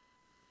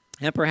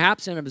 And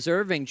perhaps in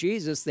observing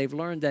Jesus, they've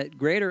learned that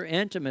greater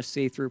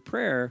intimacy through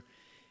prayer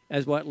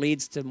is what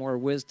leads to more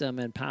wisdom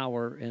and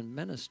power in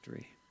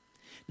ministry.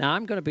 Now,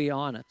 I'm going to be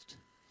honest.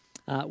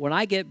 When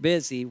I get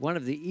busy, one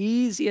of the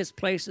easiest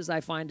places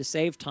I find to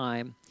save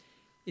time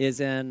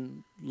is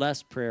in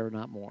less prayer,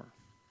 not more.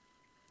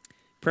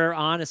 Prayer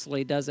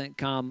honestly doesn't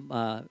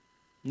come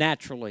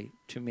naturally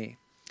to me.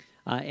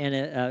 And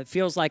it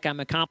feels like I'm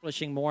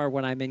accomplishing more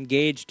when I'm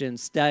engaged in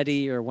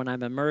study, or when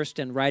I'm immersed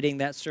in writing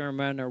that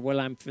sermon, or when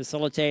I'm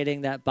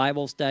facilitating that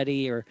Bible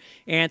study, or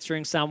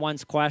answering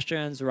someone's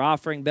questions, or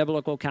offering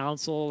biblical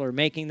counsel, or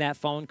making that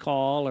phone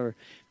call, or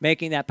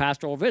making that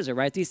pastoral visit,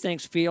 right? These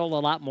things feel a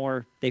lot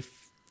more,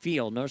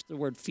 notice the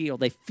word feel,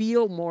 they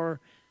feel more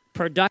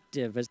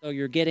productive, as though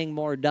you're getting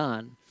more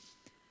done.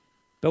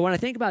 But when I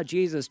think about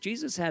Jesus,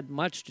 Jesus had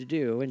much to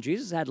do, and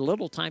Jesus had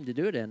little time to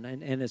do it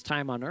in his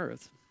time on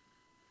earth.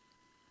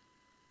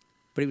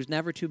 But he was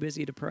never too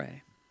busy to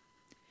pray.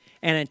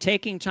 And in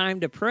taking time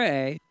to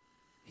pray,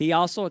 he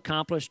also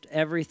accomplished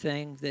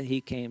everything that he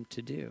came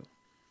to do.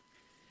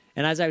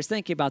 And as I was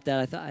thinking about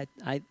that,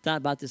 I thought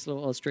about this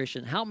little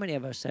illustration. How many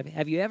of us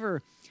have you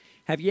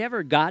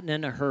ever gotten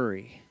in a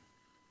hurry?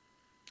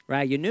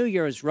 Right? You knew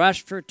you was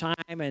rushed for time,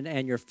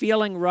 and you're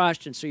feeling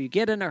rushed, and so you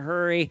get in a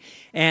hurry,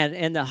 and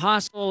in the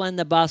hustle and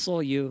the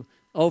bustle, you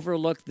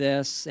overlooked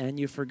this, and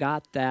you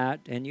forgot that,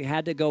 and you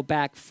had to go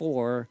back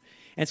for.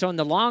 And so in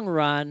the long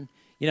run,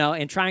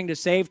 in trying to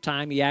save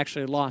time, you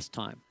actually lost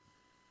time.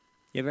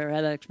 You ever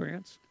had that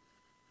experience?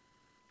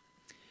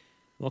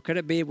 Well, could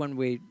it be when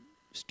we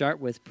start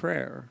with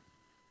prayer,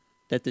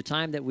 that the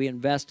time that we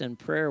invest in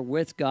prayer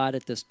with God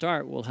at the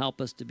start will help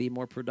us to be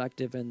more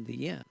productive in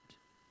the end?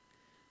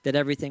 That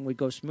everything would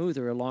go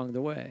smoother along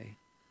the way?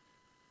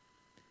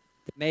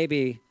 That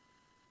maybe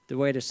the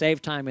way to save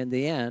time in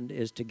the end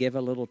is to give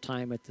a little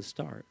time at the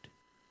start.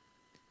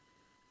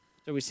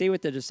 So we see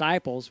with the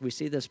disciples, we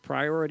see this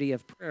priority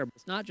of prayer. But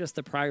it's not just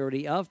the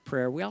priority of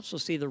prayer. We also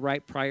see the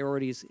right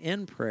priorities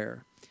in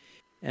prayer.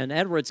 And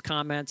Edwards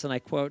comments, and I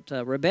quote,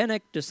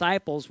 rabbinic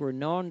disciples were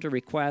known to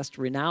request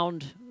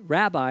renowned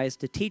rabbis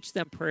to teach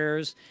them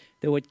prayers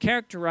that would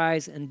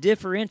characterize and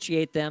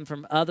differentiate them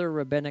from other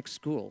rabbinic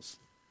schools.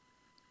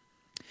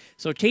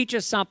 So teach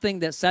us something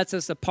that sets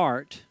us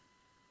apart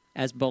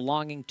as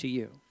belonging to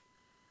you,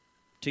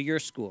 to your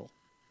school.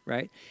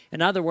 Right?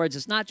 In other words,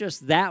 it's not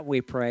just that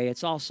we pray,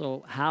 it's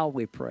also how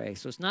we pray.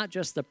 So it's not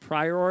just the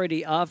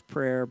priority of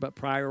prayer, but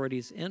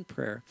priorities in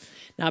prayer.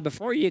 Now,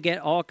 before you get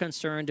all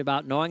concerned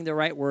about knowing the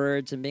right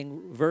words and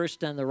being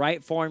versed in the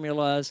right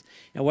formulas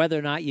and whether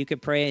or not you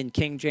could pray in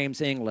King James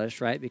English,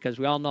 right? Because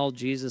we all know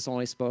Jesus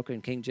only spoke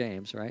in King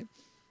James, right?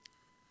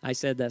 I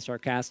said that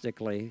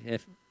sarcastically.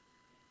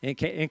 In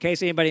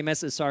case anybody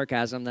misses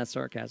sarcasm, that's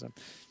sarcasm.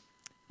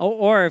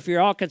 Or if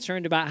you're all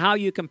concerned about how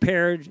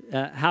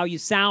you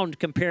sound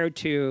compared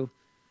to,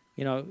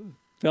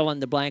 fill in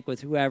the blank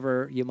with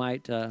whoever you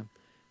might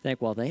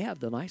think, well, they have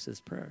the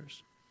nicest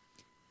prayers.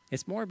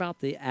 It's more about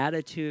the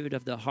attitude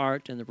of the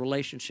heart and the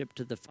relationship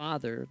to the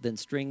Father than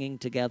stringing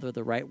together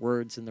the right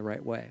words in the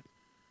right way.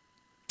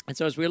 And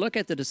so as we look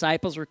at the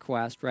disciples'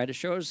 request, right, it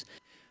shows,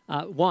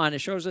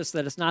 it shows us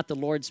that it's not the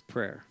Lord's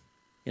Prayer.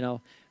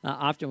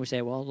 Often we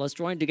say, well, let's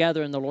join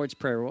together in the Lord's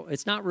Prayer. Well,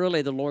 it's not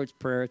really the Lord's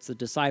Prayer, it's the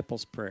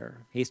disciples' prayer.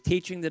 He's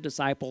teaching the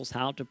disciples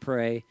how to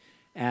pray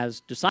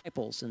as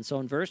disciples. And so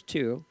in verse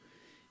 2,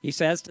 he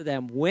says to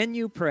them, when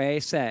you pray,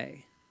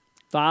 say,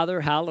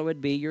 Father,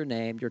 hallowed be your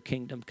name, your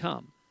kingdom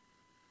come.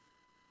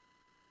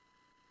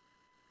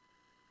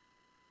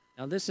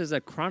 Now, this is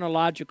a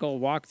chronological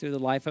walk through the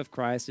life of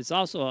Christ. It's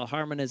also a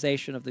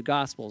harmonization of the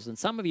Gospels. And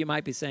some of you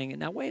might be saying,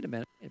 now, wait a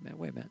minute.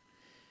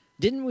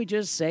 Didn't we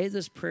just say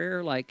this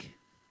prayer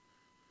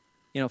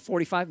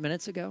 45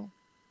 minutes ago?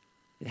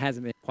 It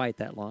hasn't been quite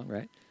that long,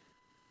 right?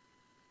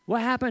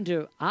 What happened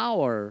to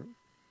our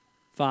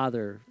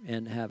Father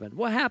in heaven?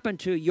 What happened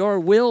to your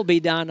will be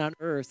done on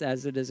earth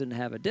as it is in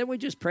heaven? Didn't we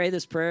just pray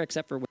this prayer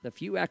except for with a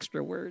few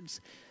extra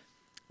words?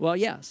 Well,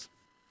 yes.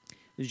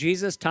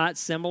 Jesus taught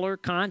similar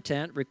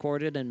content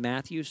recorded in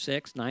Matthew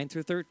 6, 9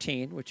 through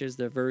 13, which is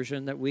the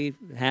version that we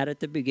had at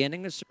the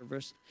beginning of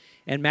service.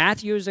 In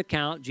Matthew's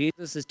account,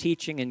 Jesus is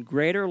teaching in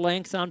greater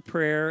length on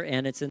prayer,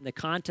 and it's in the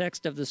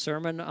context of the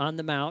Sermon on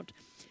the Mount.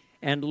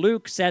 And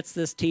Luke sets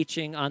this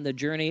teaching on the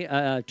journey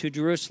to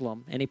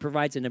Jerusalem, and he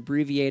provides an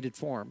abbreviated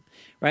form.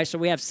 Right? So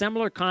we have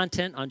similar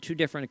content on two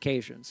different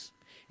occasions.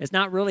 It's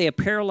not really a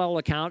parallel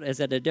account as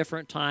at a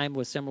different time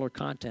with similar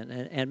content.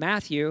 And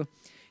Matthew,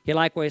 he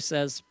likewise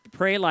says,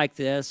 pray like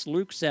this.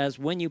 Luke says,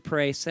 when you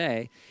pray,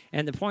 say.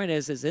 And the point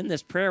is in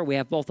this prayer, we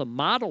have both a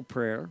model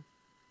prayer,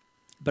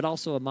 but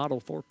also a model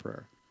for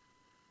prayer.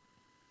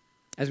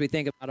 As we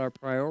think about our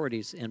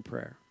priorities in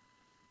prayer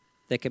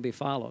that can be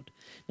followed.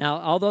 Now,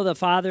 although the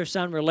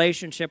father-son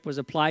relationship was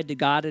applied to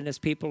God and his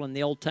people in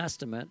the Old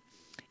Testament,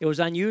 it was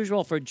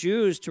unusual for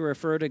Jews to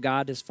refer to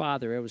God as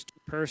Father. It was too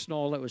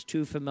personal. It was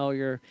too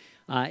familiar.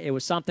 It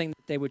was something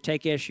that they would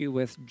take issue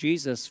with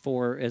Jesus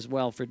for as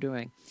well for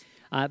doing.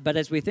 But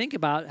as we think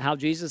about how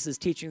Jesus is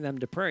teaching them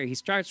to pray, he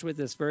starts with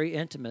this very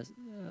intimate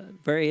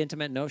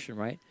notion,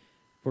 right?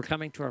 We're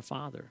coming to our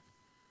Father.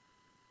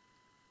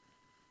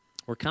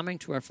 We're coming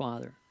to our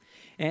Father.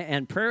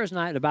 And prayer is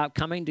not about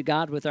coming to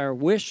God with our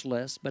wish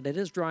list, but it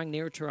is drawing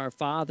near to our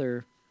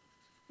Father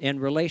in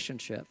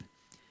relationship.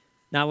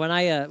 Now, when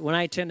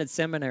I attended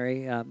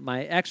seminary,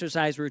 my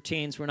exercise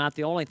routines were not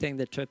the only thing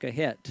that took a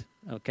hit.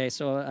 Okay,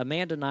 so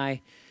Amanda and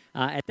I,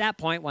 at that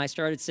point when I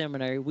started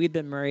seminary, we'd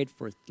been married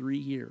for 3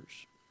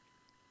 years.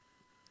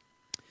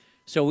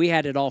 So we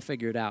had it all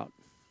figured out.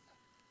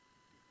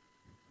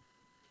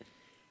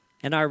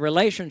 And our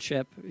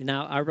relationship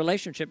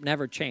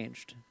never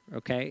changed,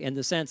 okay, in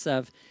the sense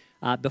of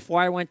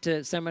before I went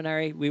to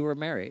seminary, we were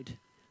married.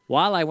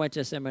 While I went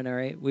to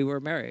seminary, we were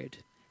married.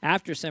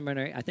 After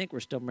seminary, I think we're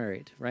still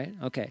married, right?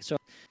 Okay,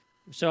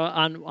 so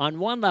on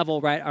one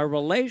level, right, our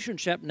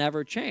relationship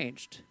never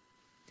changed.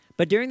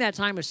 But during that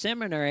time of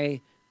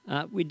seminary,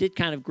 we did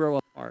kind of grow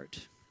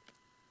apart.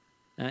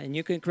 And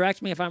you can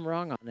correct me if I'm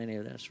wrong on any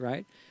of this,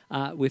 right?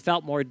 We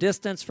felt more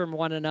distance from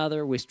one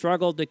another. We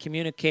struggled to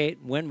communicate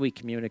when we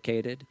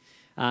communicated.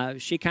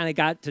 She kind of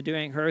got to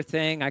doing her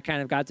thing. I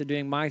kind of got to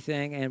doing my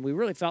thing. And we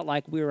really felt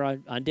like we were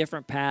on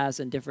different paths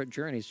and different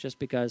journeys just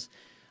because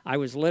I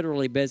was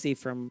literally busy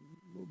from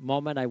the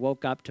moment I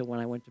woke up to when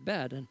I went to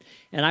bed.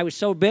 And I was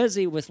so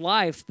busy with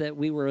life that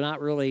we were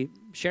not really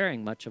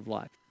sharing much of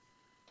life.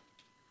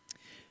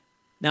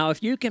 Now,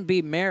 if you can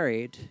be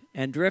married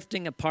and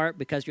drifting apart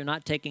because you're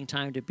not taking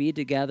time to be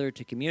together,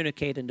 to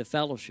communicate, and to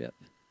fellowship,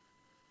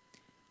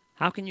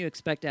 how can you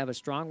expect to have a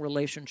strong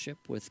relationship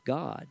with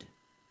God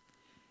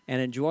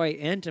and enjoy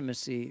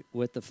intimacy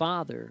with the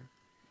Father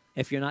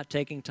if you're not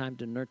taking time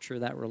to nurture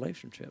that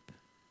relationship?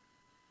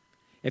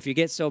 If you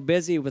get so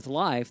busy with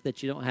life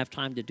that you don't have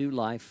time to do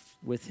life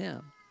with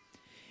Him.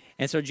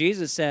 And so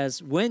Jesus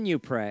says, when you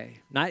pray,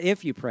 not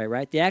if you pray,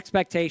 right? The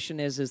expectation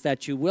is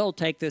that you will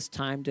take this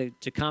time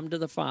to come to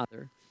the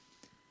Father.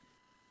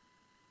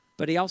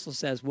 But he also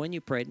says, when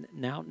you pray,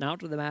 now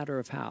to the matter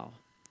of how.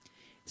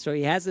 So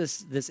he has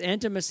this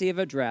intimacy of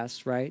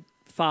address, right?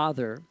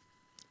 Father.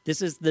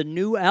 This is the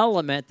new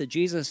element that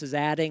Jesus is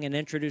adding and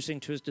introducing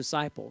to his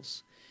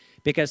disciples.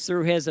 Because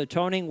through his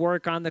atoning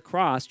work on the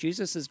cross,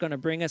 Jesus is going to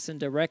bring us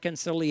into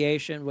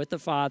reconciliation with the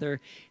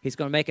Father. He's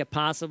going to make it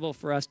possible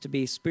for us to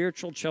be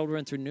spiritual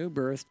children through new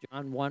birth,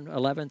 John 1,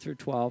 11 through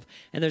 12.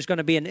 And there's going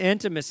to be an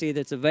intimacy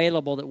that's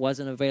available that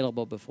wasn't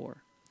available before.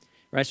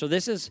 Right? So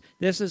this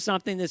is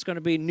something that's going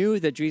to be new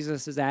that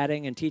Jesus is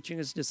adding and teaching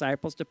his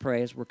disciples to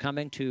pray as we're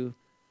coming to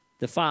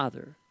the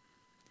Father.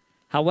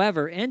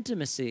 However,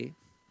 intimacy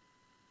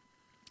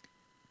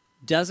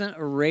doesn't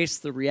erase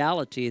the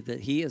reality that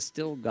he is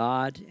still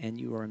God and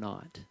you are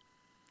not.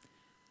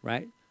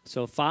 Right?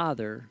 So,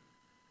 Father,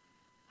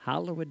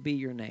 hallowed be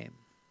your name.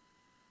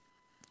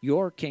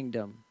 Your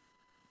kingdom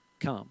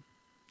come.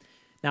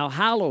 Now,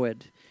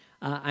 hallowed,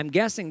 I'm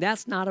guessing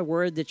that's not a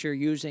word that you're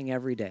using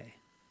every day.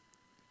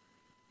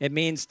 It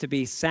means to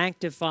be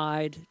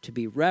sanctified, to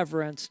be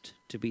reverenced,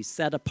 to be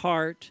set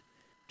apart,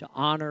 to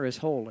honor as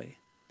holy.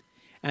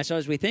 And so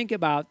as we think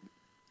about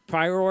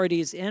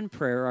priorities in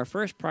prayer, our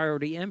first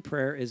priority in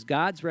prayer is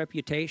God's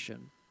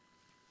reputation,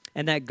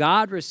 and that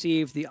God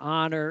receive the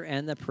honor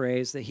and the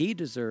praise that he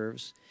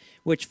deserves,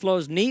 which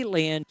flows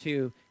neatly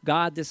into,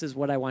 God, this is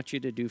what I want you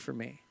to do for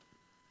me.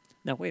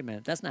 Now, wait a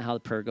minute. That's not how the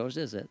prayer goes,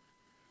 is it?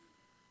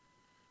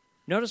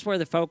 Notice where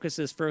the focus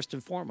is first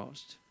and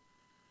foremost.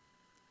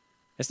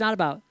 It's not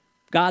about,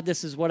 God,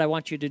 this is what I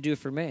want you to do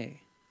for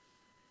me.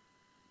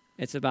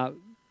 It's about,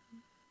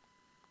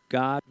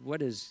 God,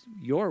 what is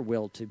your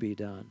will to be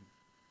done?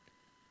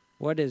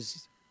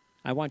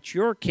 I want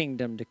your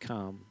kingdom to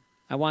come.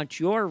 I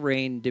want your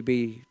reign to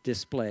be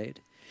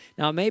displayed.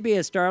 Now, it may be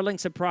a startling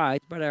surprise,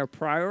 but our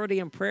priority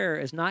in prayer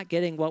is not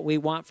getting what we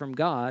want from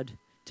God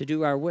to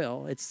do our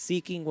will. It's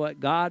seeking what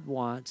God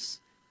wants,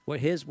 what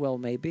his will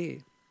may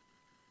be.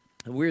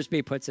 And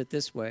Wiersbe puts it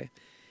this way,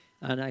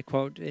 and I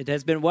quote, "It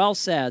has been well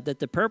said that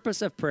the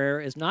purpose of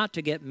prayer is not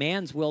to get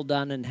man's will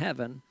done in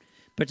heaven,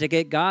 but to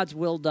get God's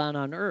will done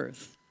on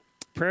earth.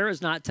 Prayer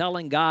is not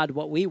telling God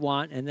what we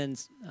want and then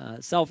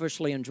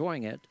selfishly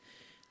enjoying it.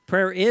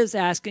 Prayer is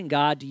asking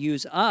God to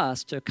use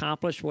us to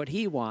accomplish what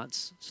he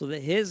wants so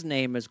that his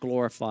name is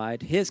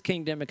glorified, his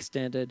kingdom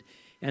extended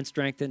and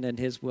strengthened, and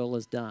his will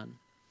is done.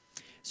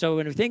 So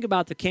when we think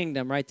about the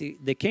kingdom, right,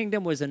 the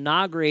kingdom was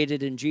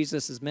inaugurated in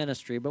Jesus'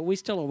 ministry, but we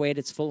still await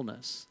its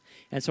fullness.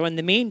 And so in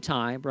the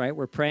meantime, right,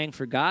 we're praying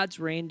for God's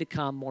reign to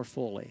come more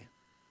fully.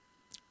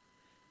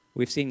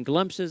 We've seen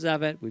glimpses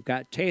of it. We've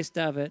got taste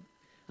of it.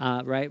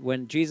 Right?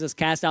 When Jesus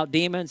cast out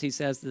demons, he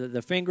says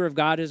the finger of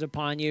God is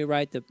upon you,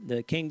 right?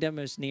 The kingdom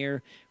is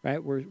near,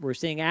 right? We're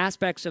seeing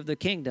aspects of the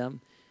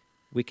kingdom.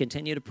 We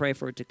continue to pray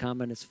for it to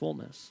come in its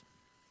fullness,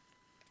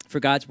 for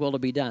God's will to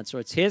be done. So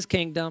it's his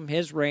kingdom,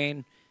 his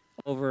reign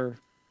over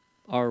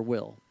our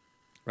will,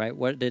 right?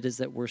 What it is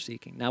that we're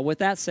seeking. Now, with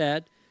that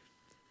said,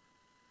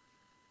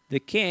 the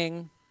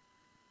king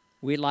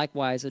we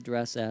likewise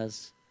address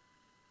as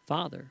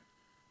Father.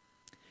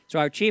 So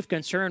our chief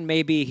concern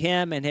may be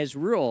him and his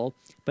rule,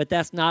 but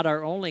that's not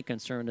our only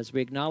concern as we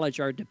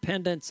acknowledge our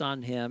dependence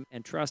on him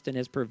and trust in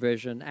his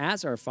provision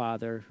as our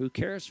Father who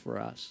cares for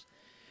us.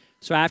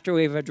 So after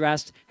we've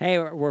addressed, hey,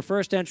 we're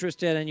first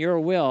interested in your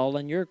will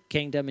and your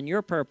kingdom and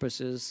your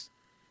purposes,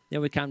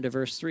 then we come to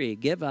verse 3,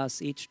 give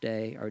us each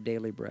day our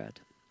daily bread.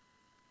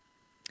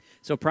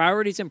 So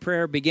priorities in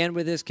prayer begin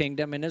with his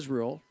kingdom and his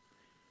rule,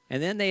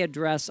 and then they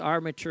address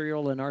our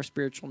material and our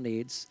spiritual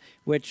needs,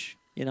 which,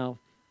 you know,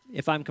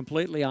 if I'm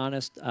completely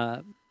honest,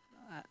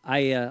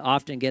 I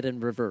often get in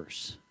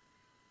reverse,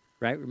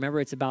 right? Remember,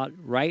 it's about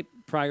right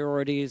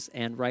priorities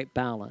and right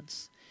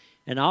balance.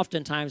 And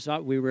oftentimes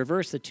we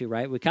reverse the two,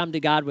 right? We come to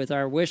God with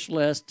our wish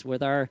list,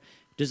 with our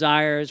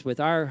desires, with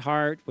our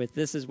heart, with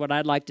this is what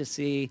I'd like to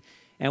see,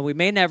 and we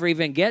may never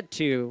even get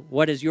to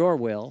what is your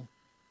will,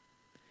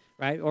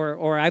 right?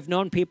 Or I've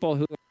known people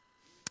who,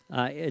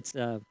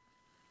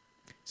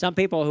 some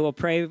people who will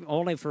pray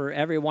only for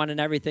everyone and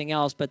everything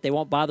else, but they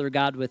won't bother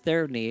God with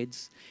their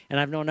needs. And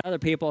I've known other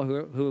people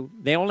who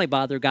they only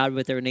bother God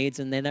with their needs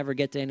and they never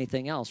get to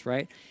anything else,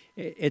 right?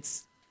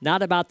 It's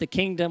not about the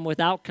kingdom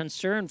without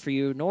concern for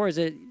you, nor is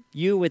it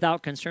you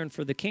without concern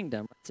for the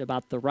kingdom. It's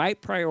about the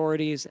right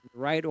priorities, the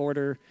right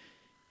order,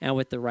 and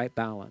with the right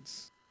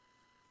balance.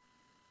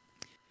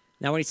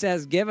 Now, when he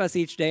says, give us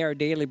each day our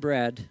daily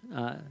bread,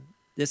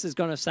 this is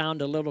going to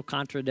sound a little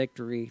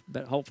contradictory,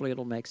 but hopefully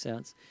it'll make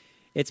sense.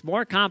 It's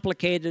more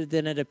complicated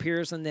than it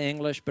appears in the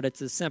English, but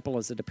it's as simple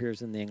as it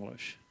appears in the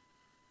English.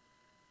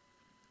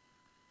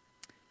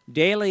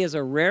 Daily is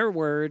a rare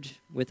word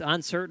with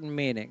uncertain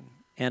meaning,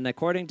 and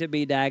according to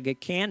BDAG,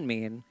 it can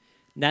mean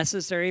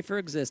necessary for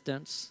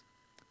existence,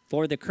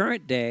 for the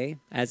current day,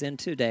 as in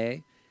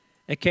today.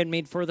 It can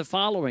mean for the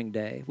following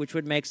day, which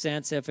would make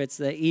sense if it's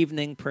the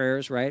evening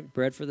prayers, right?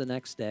 Bread for the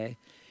next day.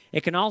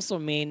 It can also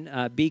mean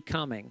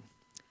becoming,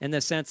 in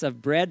the sense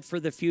of bread for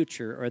the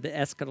future, or the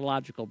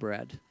eschatological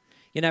bread.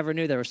 You never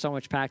knew there was so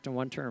much packed in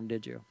one term,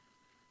 did you?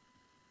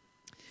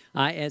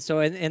 And so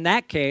in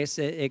that case,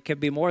 it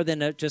could be more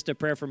than just a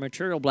prayer for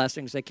material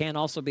blessings. It can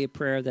also be a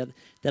prayer that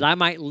I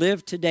might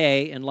live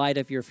today in light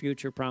of your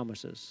future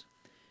promises,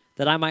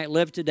 that I might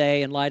live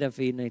today in light of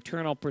an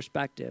eternal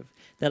perspective,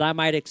 that I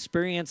might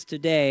experience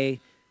today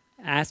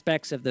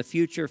aspects of the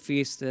future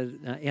feast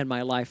in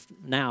my life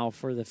now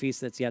for the feast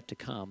that's yet to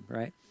come,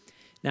 right?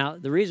 Now,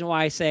 the reason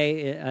why I say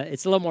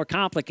it's a little more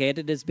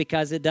complicated is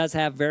because it does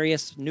have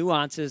various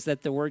nuances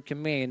that the word can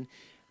mean,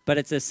 but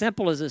it's as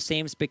simple as it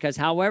seems because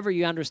however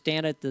you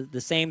understand it, the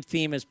same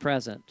theme is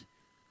present,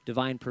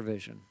 divine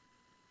provision.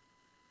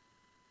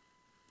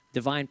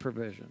 Divine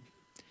provision.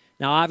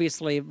 Now,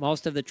 obviously,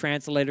 most of the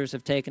translators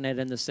have taken it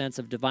in the sense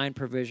of divine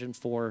provision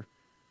for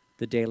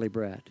the daily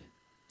bread.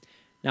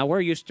 Now, we're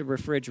used to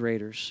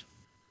refrigerators.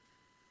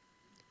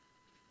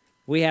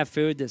 We have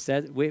food that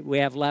says we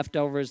have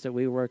leftovers that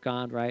we work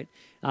on, right?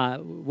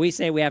 We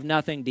say we have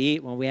nothing to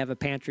eat when we have a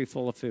pantry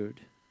full of food.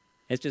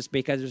 It's just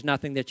because there's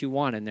nothing that you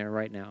want in there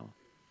right now.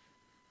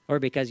 Or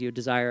because you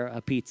desire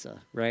a pizza,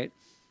 right?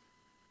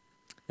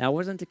 That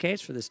wasn't the case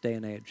for this day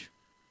and age.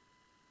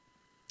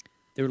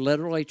 They're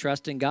literally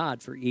trusting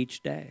God for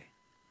each day,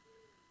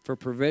 for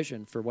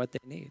provision, for what they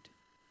need.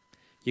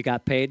 You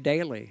got paid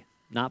daily,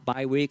 not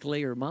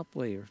bi-weekly or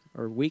monthly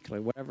or weekly,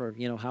 whatever,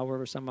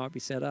 however some might be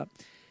set up.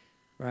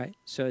 Right?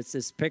 So it's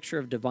this picture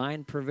of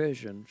divine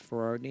provision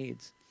for our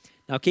needs.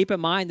 Now keep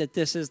in mind that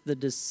this is the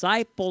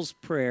disciples'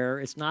 prayer.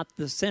 It's not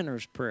the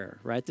sinner's prayer,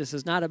 right? This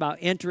is not about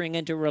entering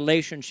into a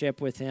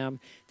relationship with him.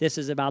 This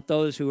is about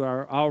those who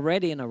are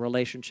already in a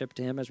relationship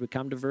to him as we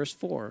come to verse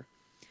 4.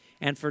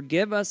 And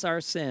forgive us our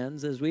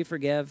sins as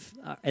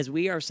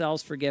we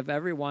ourselves forgive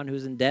everyone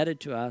who's indebted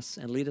to us,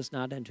 and lead us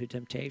not into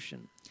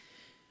temptation.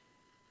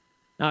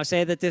 Now, I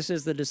say that this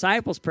is the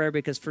disciples' prayer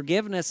because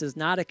forgiveness is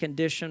not a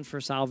condition for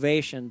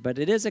salvation, but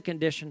it is a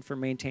condition for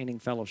maintaining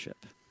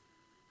fellowship.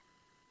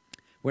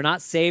 We're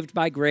not saved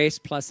by grace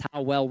plus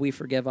how well we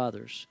forgive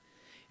others.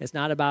 It's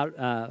not about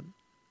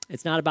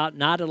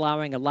not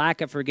allowing a lack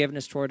of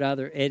forgiveness toward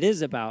others. It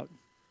is about,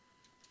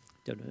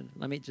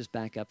 let me just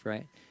back up,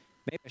 right?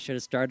 Maybe I should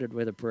have started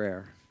with a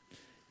prayer.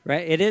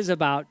 right? It is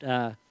about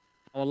a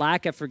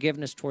lack of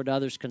forgiveness toward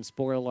others can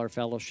spoil our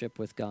fellowship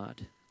with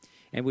God.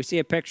 And we see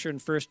a picture in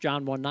 1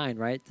 John 1:9,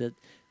 right? That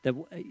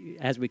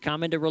as we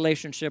come into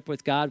relationship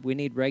with God, we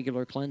need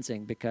regular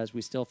cleansing because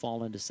we still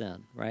fall into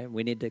sin, right?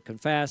 We need to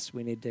confess.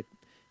 We need to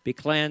be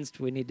cleansed.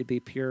 We need to be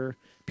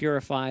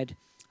purified,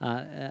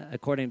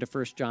 according to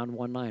 1 John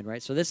 1:9,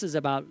 right? So this is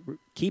about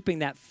keeping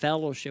that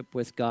fellowship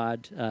with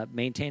God,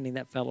 maintaining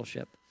that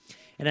fellowship.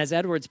 And as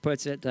Edwards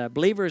puts it,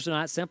 believers are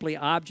not simply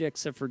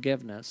objects of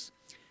forgiveness.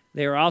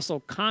 They are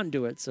also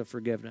conduits of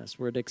forgiveness.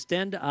 We're to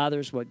extend to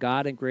others what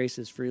God and grace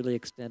has freely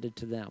extended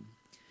to them.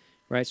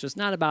 Right? So it's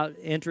not about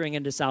entering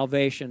into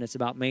salvation. It's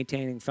about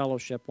maintaining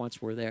fellowship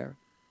once we're there.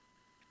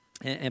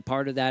 And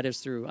part of that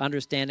is through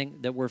understanding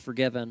that we're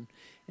forgiven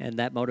and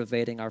that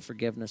motivating our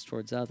forgiveness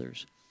towards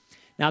others.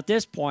 Now, at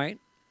this point,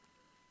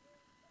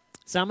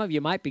 some of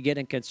you might be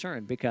getting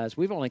concerned because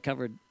we've only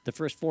covered the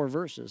first 4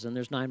 verses and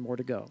there's 9 more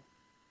to go.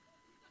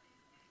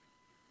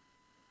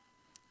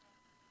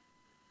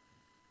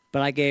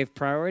 But I gave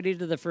priority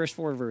to the first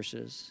 4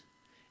 verses,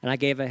 and I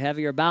gave a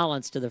heavier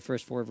balance to the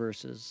first 4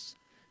 verses.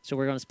 So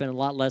we're going to spend a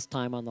lot less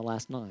time on the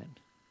last 9.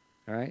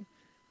 All right?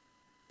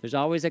 There's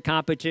always a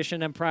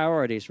competition in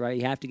priorities, right?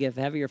 You have to give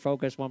heavier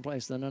focus one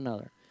place than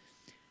another.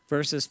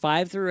 Verses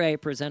 5 through 8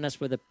 present us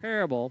with a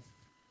parable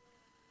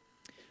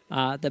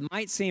that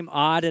might seem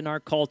odd in our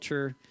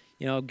culture.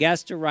 You know,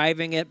 guests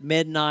arriving at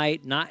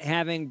midnight, not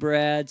having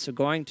bread, so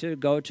going to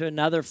go to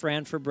another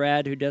friend for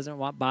bread who doesn't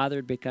want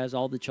bothered because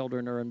all the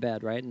children are in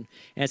bed, right? And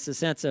it's the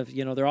sense of,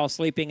 you know, they're all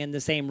sleeping in the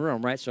same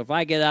room, right? So if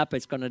I get up,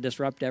 it's going to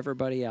disrupt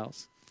everybody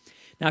else.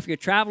 Now, if you're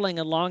traveling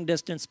a long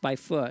distance by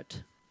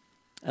foot,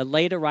 a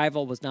late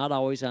arrival was not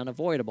always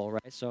unavoidable,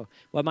 right? So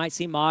what might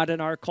seem odd in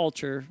our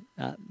culture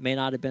may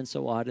not have been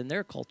so odd in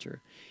their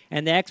culture.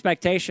 And the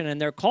expectation in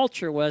their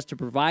culture was to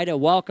provide a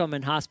welcome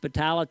and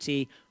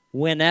hospitality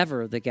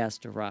whenever the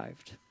guest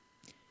arrived.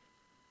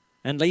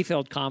 And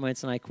Liefeld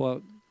comments, and I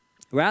quote,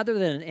 "Rather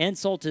than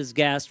insult his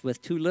guest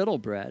with too little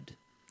bread,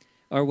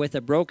 or with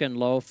a broken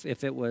loaf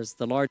if it was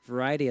the large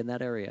variety in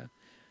that area,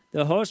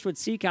 the host would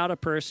seek out a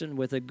person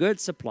with a good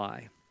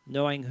supply,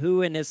 knowing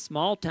who in his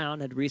small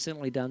town had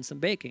recently done some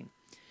baking.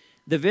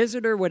 The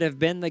visitor would have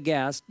been the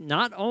guest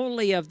not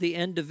only of the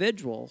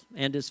individual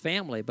and his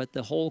family, but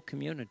the whole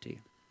community.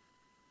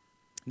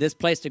 This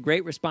placed a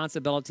great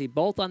responsibility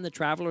both on the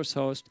traveler's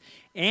host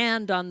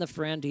and on the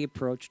friend he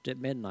approached at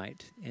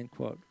midnight," end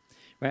quote.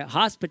 Right?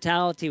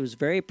 Hospitality was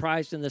very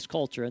prized in this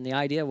culture, and the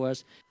idea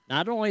was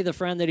not only the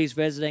friend that he's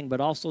visiting,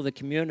 but also the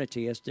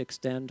community is to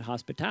extend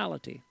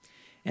hospitality.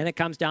 And it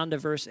comes down to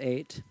verse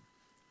 8.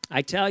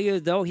 "I tell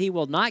you, though he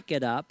will not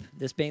get up,"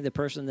 this being the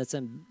person that's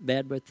in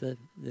bed with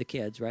the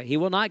kids, right? "He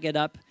will not get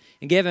up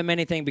and give him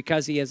anything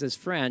because he is his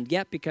friend,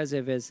 yet because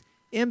of his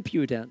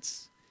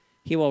impudence,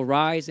 he will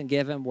rise and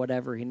give him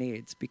whatever he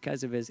needs,"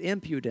 because of his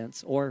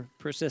impudence or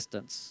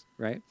persistence,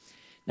 right?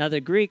 Now,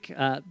 the Greek,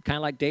 kind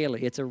of like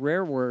daily, it's a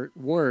rare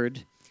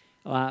word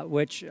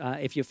which,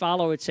 if you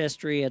follow its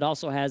history, it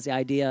also has the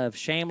idea of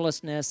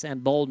shamelessness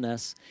and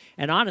boldness.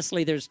 And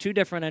honestly, there's 2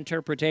 different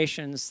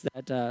interpretations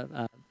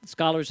that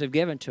scholars have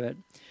given to it.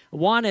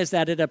 One is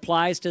that it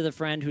applies to the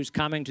friend who's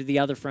coming to the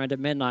other friend at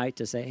midnight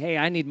to say, "Hey,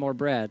 I need more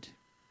bread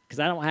because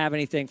I don't have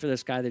anything for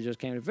this guy that just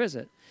came to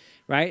visit."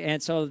 Right?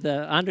 And so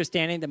the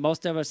understanding that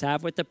most of us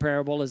have with the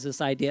parable is this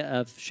idea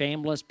of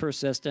shameless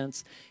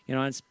persistence. You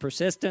know, it's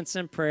persistence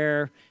in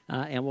prayer,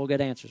 and we'll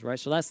get answers, right?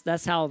 So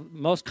that's how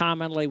most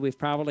commonly we've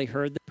probably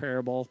heard the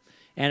parable,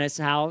 and it's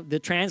how the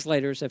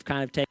translators have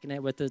kind of taken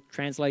it with the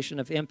translation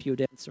of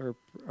impudence or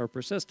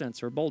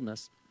persistence or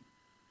boldness.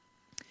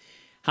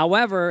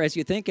 However, as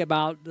you think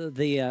about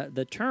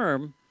the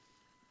term,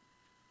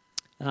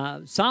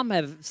 some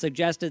have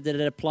suggested that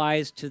it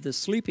applies to the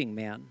sleeping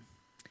man,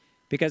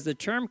 because the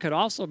term could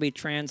also be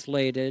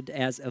translated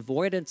as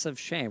avoidance of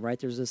shame, right?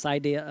 There's this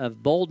idea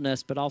of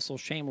boldness, but also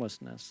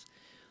shamelessness.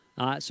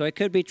 So it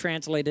could be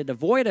translated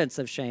avoidance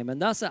of shame,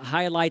 and thus it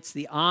highlights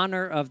the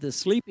honor of the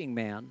sleeping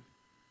man,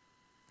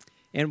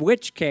 in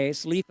which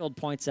case, Liefeld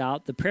points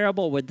out, the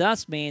parable would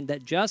thus mean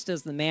that just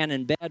as the man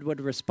in bed would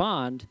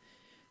respond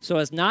so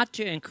as not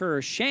to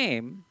incur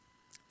shame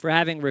for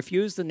having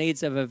refused the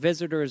needs of a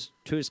visitor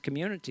to his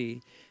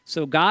community,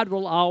 so God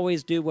will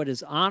always do what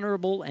is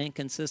honorable and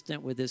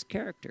consistent with his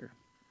character.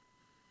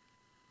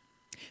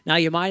 Now,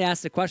 you might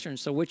ask the question,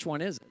 so which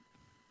one is it?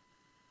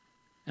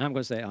 And I'm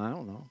going to say, I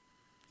don't know.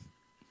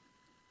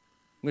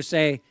 I'm going to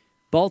say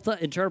both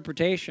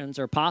interpretations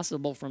are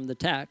possible from the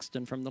text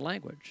and from the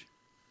language.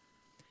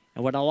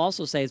 And what I'll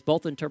also say is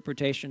both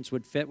interpretations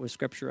would fit with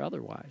Scripture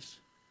otherwise.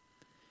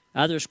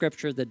 Other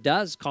Scripture that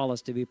does call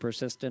us to be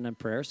persistent in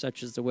prayer,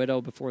 such as the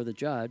widow before the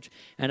judge,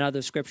 and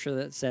other Scripture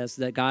that says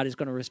that God is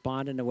going to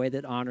respond in a way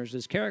that honors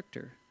his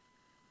character.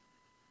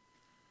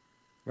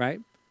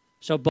 Right?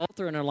 So both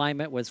are in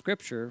alignment with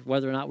Scripture,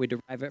 whether or not we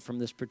derive it from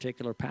this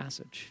particular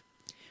passage.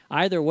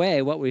 Either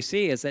way, what we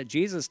see is that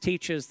Jesus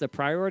teaches the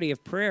priority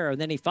of prayer, and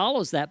then he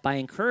follows that by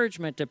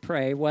encouragement to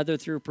pray, whether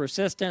through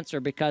persistence or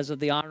because of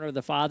the honor of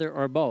the Father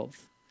or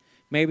both.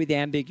 maybe the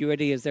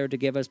ambiguity is there to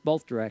give us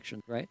both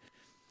directions, right?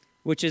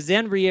 Which is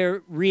then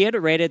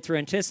reiterated through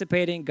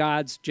anticipating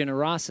God's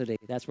generosity.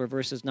 That's where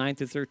verses 9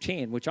 through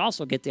 13, which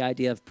also get the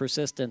idea of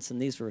persistence in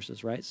these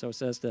verses, right? So it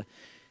says to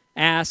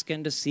ask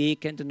and to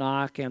seek and to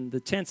knock, and the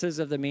tenses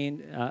of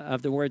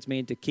the words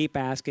mean to keep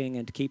asking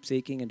and to keep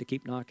seeking and to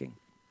keep knocking.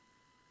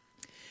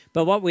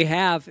 But what we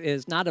have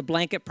is not a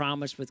blanket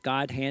promise with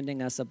God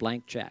handing us a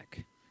blank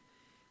check.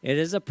 It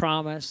is a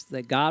promise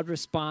that God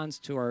responds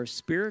to our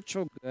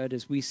spiritual good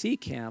as we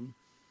seek him,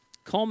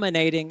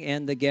 culminating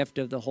in the gift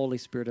of the Holy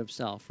Spirit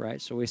himself,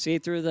 right? So we see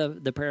through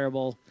the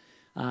parable,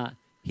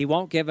 he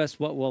won't give us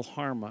what will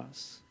harm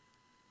us,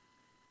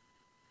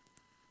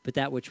 but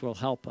that which will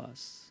help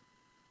us.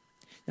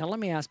 Now let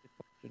me ask you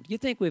a question. Do you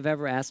think we've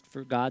ever asked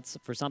for God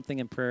for something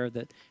in prayer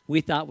that we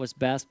thought was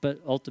best, but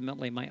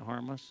ultimately might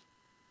harm us?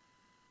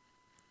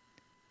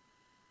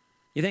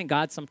 You think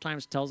God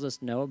sometimes tells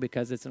us no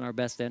because it's in our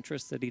best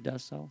interest that he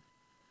does so?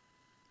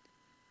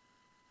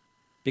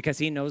 Because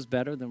he knows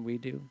better than we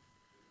do?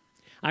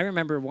 I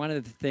remember one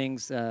of the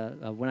things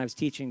when I was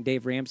teaching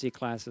Dave Ramsey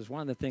classes,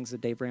 one of the things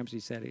that Dave Ramsey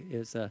said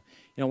is,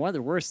 one of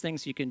the worst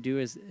things you can do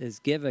is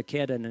give a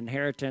kid an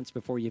inheritance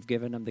before you've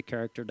given him the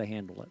character to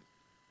handle it.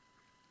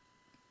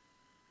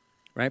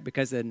 Right?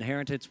 Because the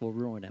inheritance will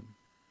ruin him.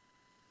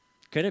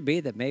 Could it be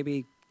that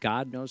maybe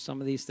God knows some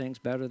of these things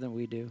better than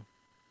we do?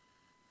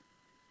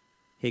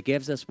 He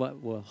gives us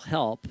what will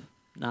help,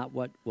 not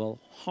what will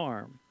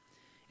harm.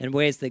 And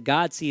ways that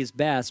God sees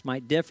best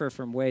might differ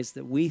from ways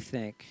that we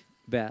think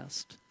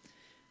best.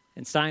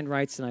 And Stein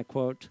writes, and I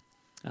quote,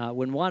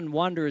 when one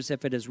wonders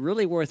if it is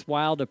really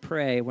worthwhile to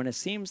pray, when it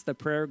seems the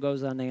prayer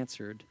goes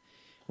unanswered,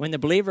 when the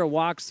believer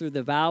walks through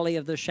the valley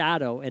of the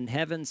shadow and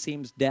heaven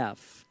seems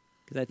deaf,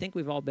 because I think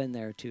we've all been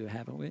there too,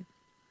 haven't we?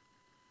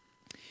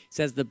 It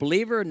says, the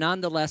believer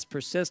nonetheless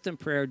persists in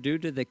prayer due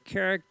to the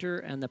character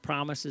and the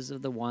promises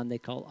of the one they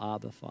call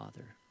Abba,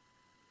 Father.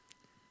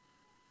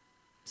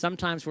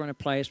 Sometimes we're in a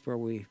place where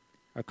we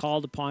are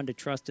called upon to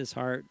trust his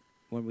heart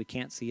when we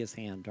can't see his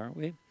hand, aren't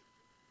we?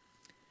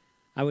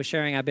 I was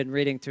sharing, I've been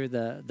reading through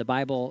the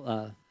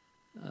Bible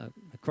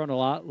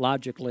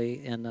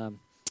chronologically and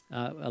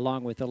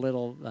along with a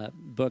little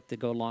book to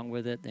go along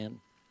with it. And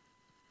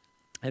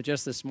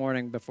just this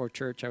morning before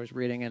church, I was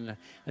reading, and I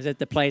was at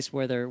the place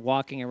where they're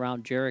walking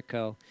around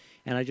Jericho,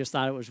 and I just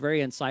thought it was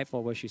very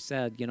insightful what she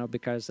said,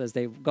 because as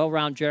they go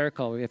around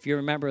Jericho, if you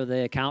remember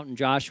the account in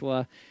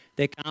Joshua,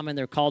 they come and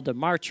they're called to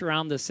march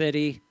around the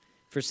city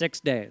for 6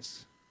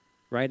 days,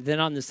 right? Then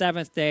on the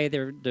seventh day,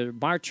 they're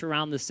march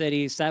around the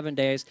city 7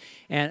 days,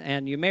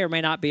 and you may or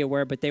may not be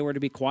aware, but they were to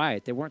be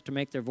quiet. They weren't to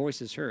make their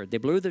voices heard. They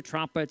blew the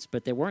trumpets,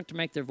 but they weren't to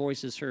make their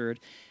voices heard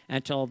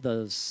until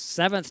the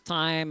seventh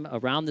time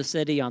around the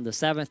city on the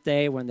seventh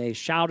day when they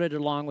shouted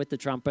along with the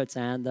trumpets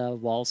and the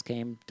walls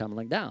came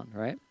tumbling down,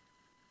 right?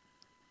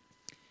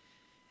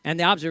 And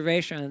the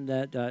observation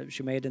that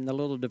she made in the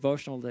little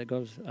devotional that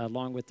goes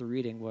along with the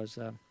reading was,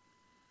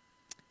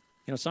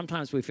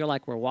 sometimes we feel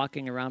like we're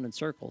walking around in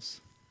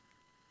circles,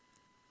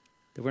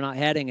 that we're not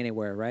heading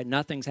anywhere, right?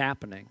 Nothing's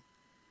happening.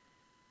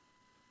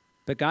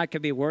 But God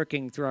could be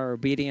working through our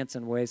obedience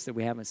in ways that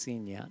we haven't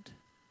seen yet.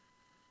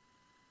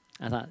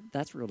 I thought,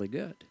 that's really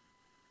good.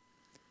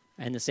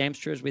 And the same is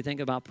true as we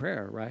think about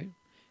prayer, right?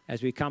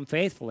 As we come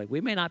faithfully,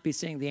 we may not be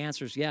seeing the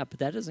answers yet, but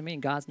that doesn't mean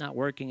God's not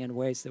working in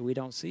ways that we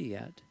don't see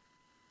yet.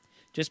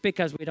 Just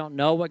because we don't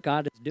know what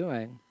God is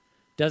doing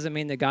doesn't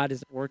mean that God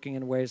isn't working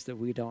in ways that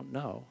we don't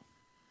know.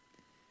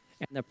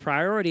 And the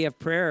priority of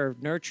prayer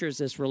nurtures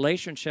this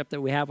relationship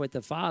that we have with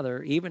the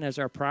Father, even as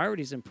our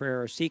priorities in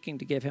prayer are seeking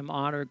to give him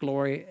honor,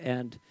 glory,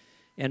 and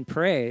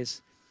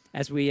praise,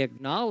 as we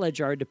acknowledge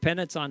our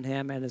dependence on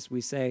him and as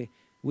we say,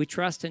 we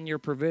trust in your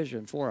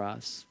provision for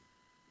us,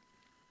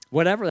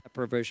 whatever that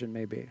provision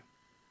may be,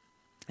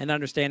 and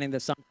understanding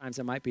that sometimes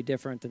it might be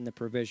different than the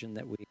provision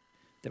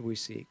that we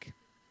seek.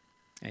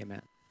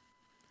 Amen.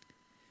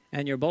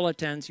 And your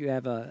bulletins, you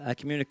have a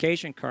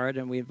communication card,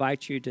 and we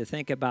invite you to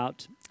think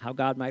about how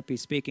God might be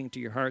speaking to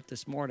your heart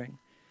this morning.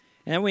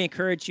 And then we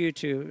encourage you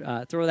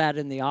to throw that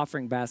in the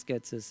offering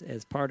baskets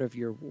as part of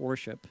your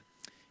worship.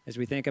 As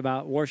we think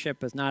about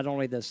worship as not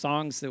only the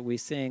songs that we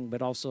sing,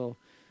 but also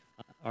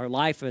our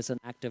life as an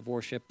act of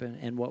worship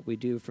and what we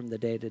do from the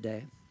day to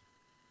day.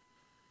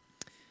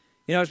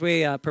 As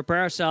we prepare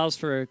ourselves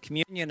for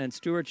communion and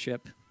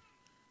stewardship,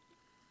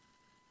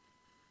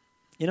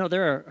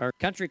 there are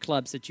country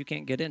clubs that you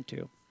can't get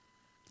into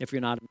if you're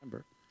not a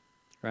member,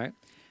 right?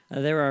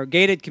 There are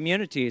gated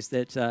communities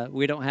that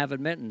we don't have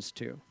admittance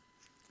to.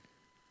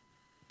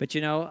 But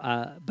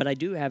but I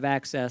do have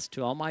access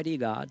to Almighty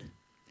God,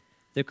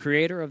 the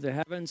creator of the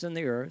heavens and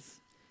the earth,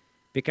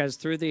 because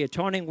through the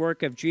atoning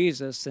work of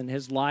Jesus and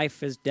his life,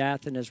 his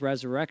death, and his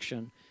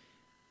resurrection,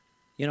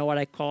 you know what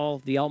I call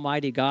the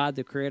Almighty God,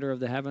 the creator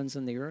of the heavens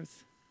and the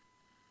earth?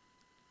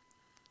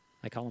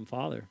 I call him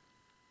Father.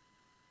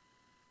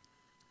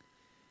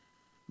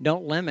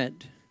 Don't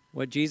limit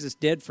what Jesus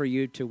did for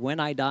you to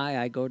when I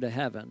die, I go to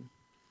heaven.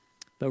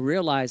 But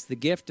realize the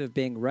gift of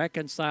being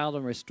reconciled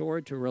and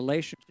restored to a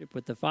relationship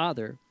with the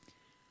Father,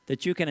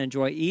 that you can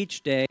enjoy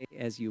each day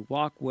as you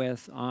walk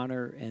with,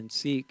 honor, and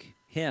seek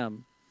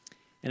Him,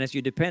 and as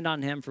you depend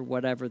on Him for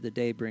whatever the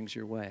day brings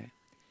your way.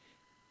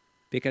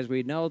 Because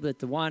we know that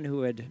the one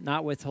who would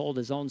not withhold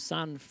His own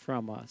Son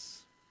from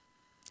us,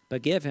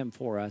 but give Him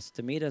for us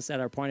to meet us at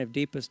our point of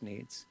deepest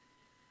needs,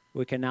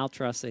 we can now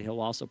trust that He'll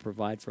also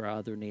provide for our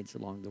other needs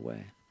along the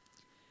way.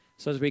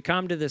 So as we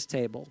come to this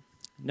table,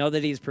 know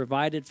that He's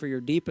provided for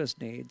your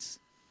deepest needs,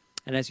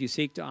 and as you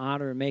seek to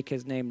honor and make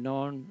His name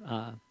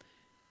known,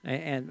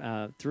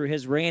 and through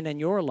His reign in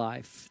your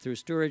life, through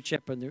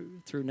stewardship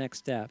and through next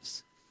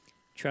steps,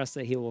 trust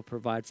that He will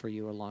provide for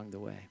you along the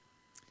way.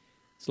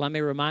 So let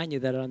me remind you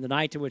that on the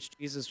night in which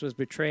Jesus was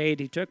betrayed,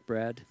 He took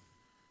bread,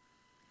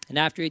 and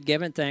after He'd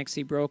given thanks,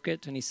 He broke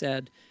it, and He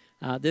said,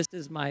 "This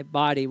is my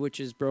body, which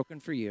is broken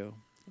for you.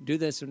 Do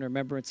this in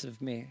remembrance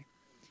of me."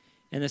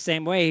 In the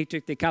same way, He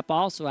took the cup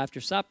also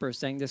after supper,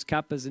 saying, "This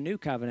cup is a new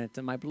covenant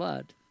in my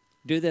blood.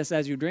 Do this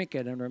as you drink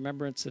it in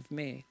remembrance of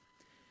me.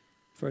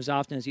 For as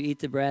often as you eat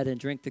the bread and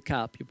drink the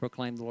cup, you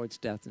proclaim the Lord's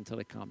death until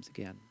He comes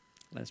again."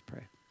 Let us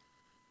pray.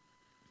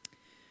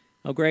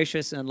 Oh,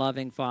 gracious and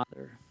loving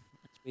Father,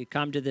 as we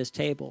come to this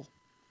table,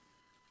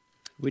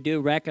 we do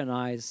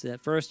recognize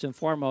that first and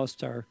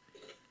foremost our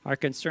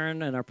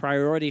concern and our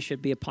priority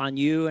should be upon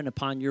You and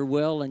upon Your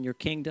will and Your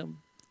kingdom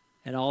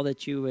and all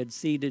that You would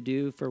see to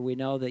do, for we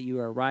know that You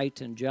are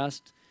right and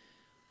just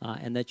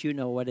and that You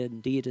know what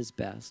indeed is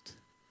best.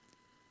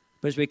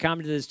 But as we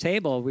come to this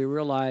table, we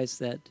realize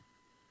that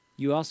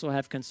You also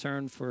have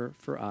concern for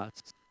us,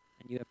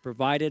 and You have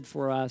provided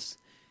for us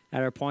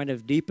at our point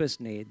of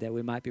deepest need that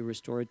we might be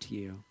restored to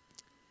You.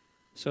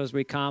 So as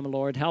we come,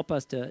 Lord, help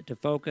us to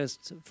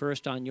focus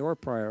first on Your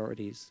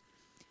priorities,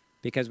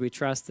 because we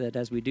trust that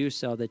as we do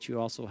so, that You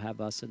also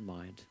have us in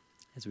mind.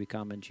 As we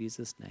come in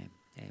Jesus' name,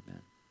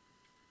 amen.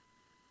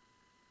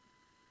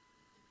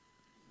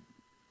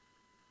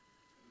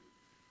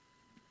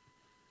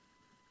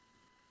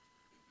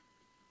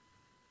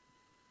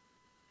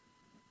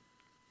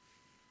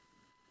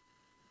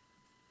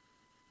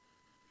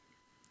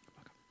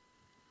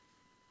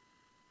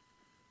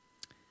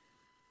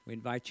 We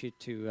invite you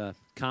to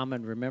come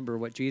and remember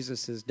what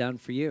Jesus has done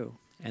for you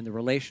and the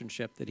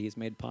relationship that He's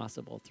made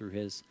possible through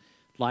His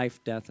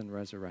life, death, and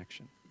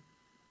resurrection.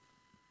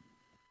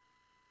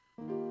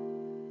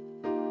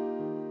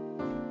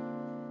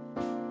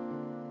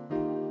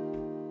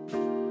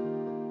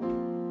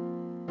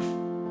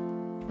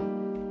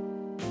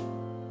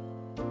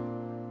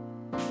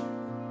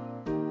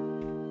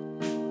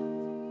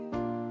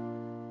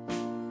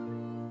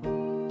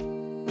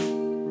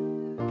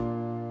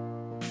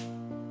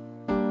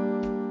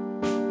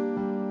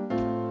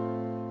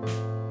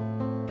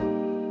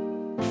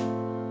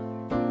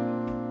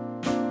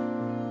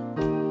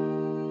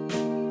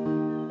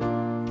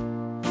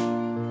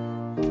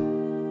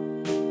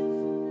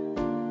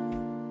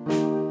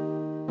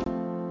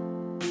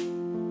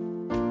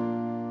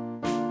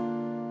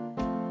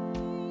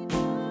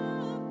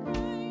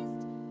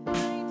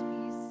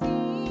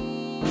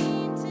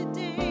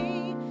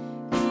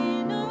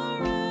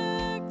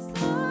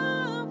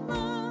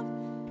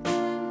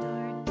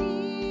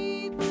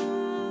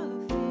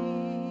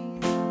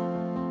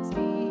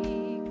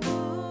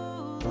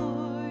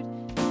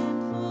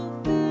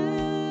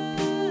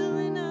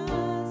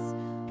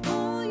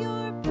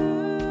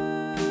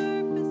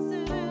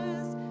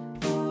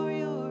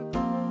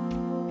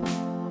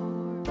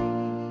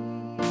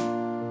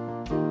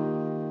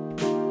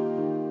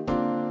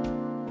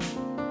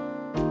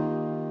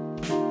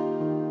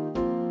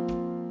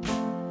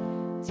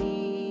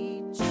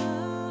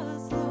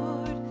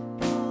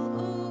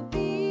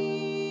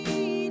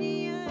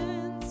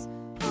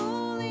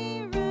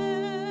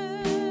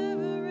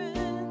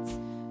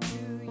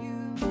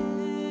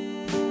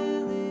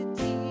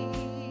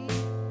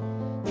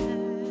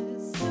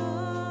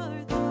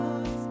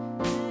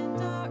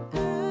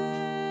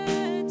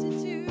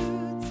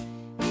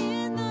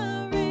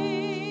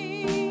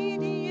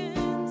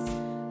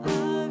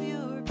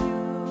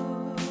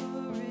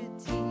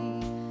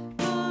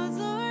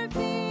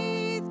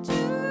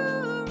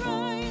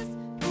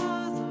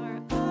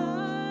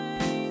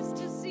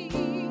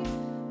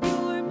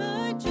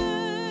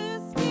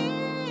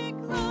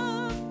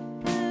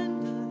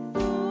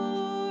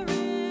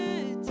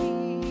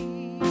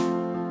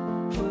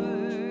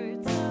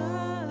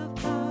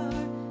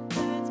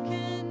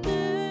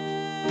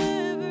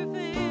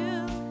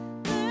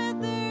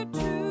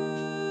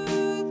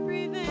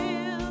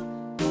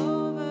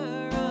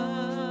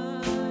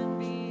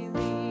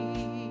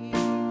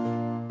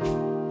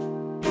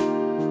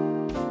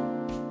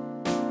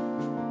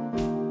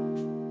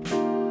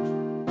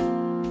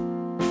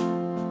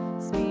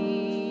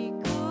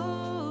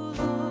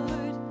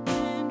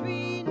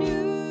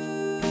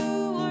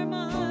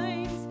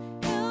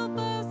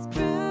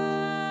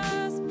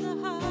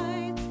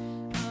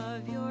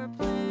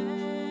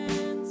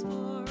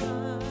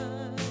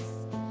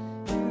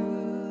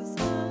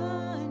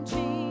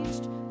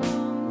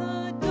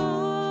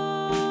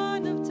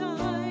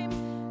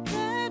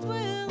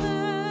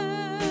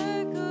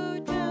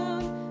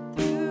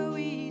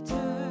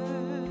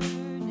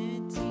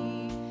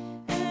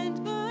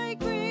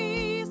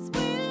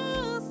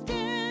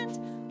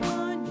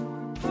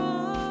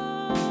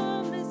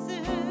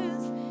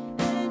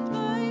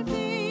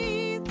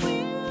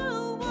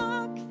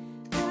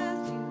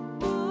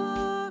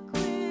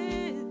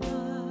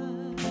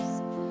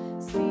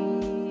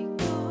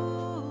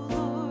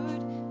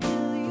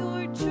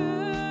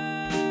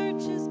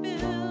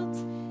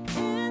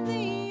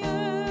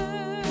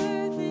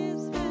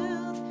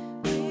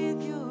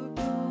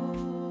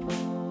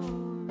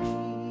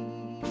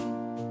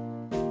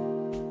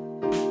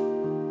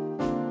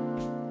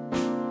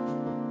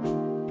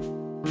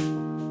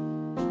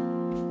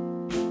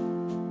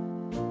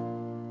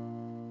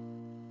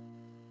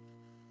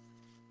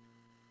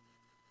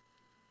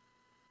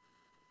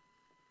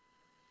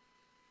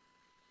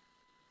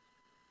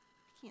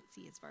 can't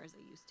see as far as I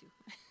used to.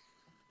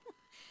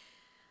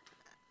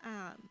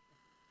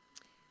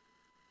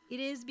 It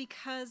is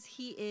because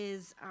he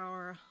is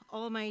our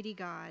almighty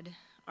God,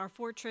 our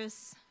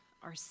fortress,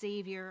 our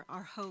Savior,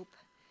 our hope,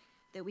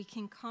 that we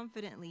can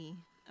confidently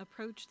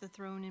approach the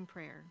throne in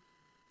prayer.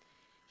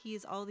 He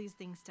is all these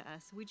things to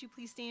us. Would you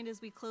please stand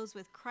as we close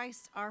with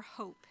Christ, our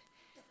hope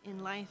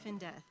in life and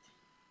death?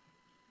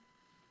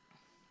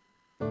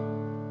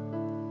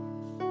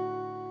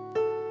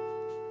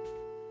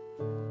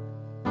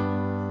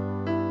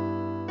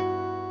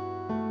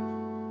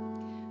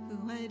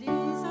 What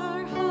is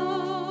our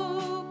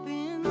hope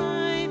in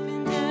life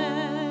and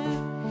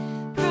death?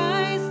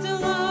 Christ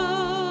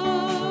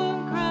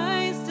alone,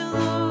 Christ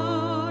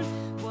alone.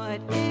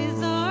 What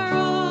is our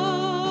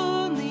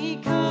only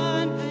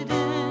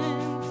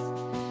confidence?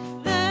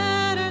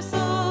 That our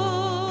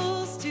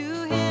souls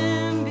to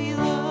Him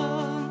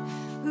belong,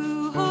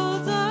 who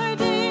holds our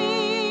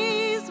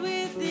days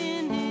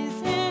within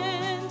His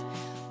hand.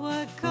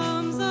 What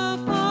comes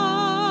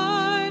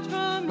apart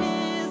from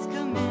His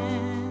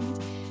command,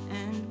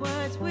 and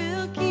what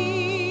will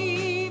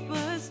keep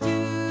us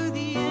to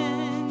the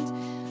end?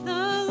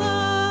 The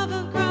love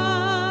of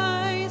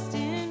Christ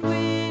in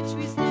which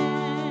we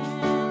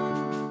stand.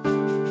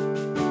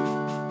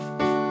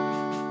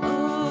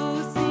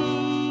 Oh,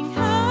 sing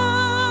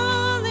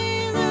hallelujah,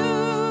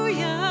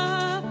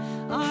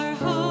 our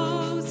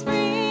hope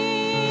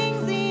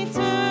springs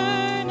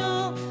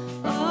eternal.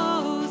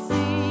 Oh,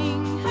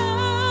 sing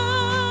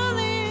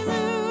hallelujah,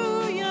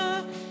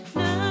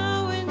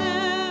 now and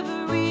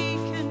ever we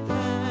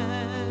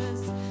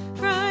confess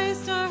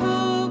Christ our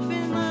hope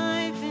in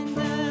life and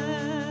death.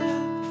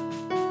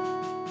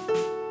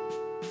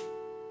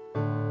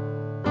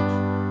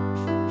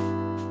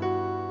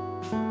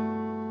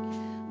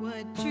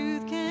 What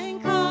truth can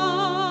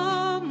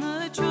calm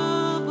the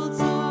troubled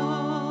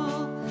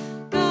soul?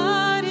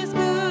 God is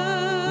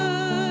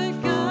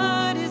good,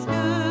 God is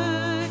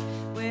good.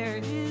 Where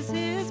is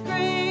His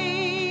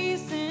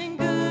grace and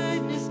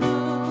goodness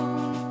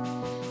known?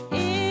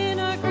 In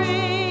our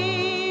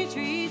great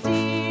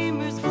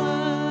Redeemer's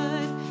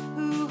blood,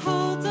 who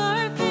holds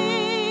our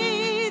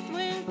faith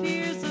when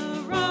fears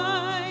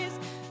arise,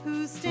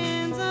 who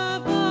stands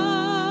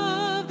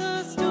above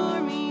the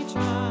stormy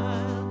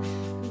trial,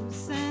 who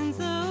sends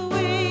the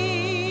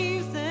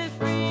waves that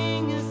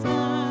bring us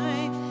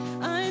nigh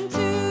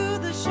unto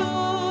the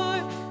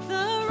shore,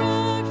 the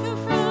rock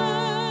of Christ.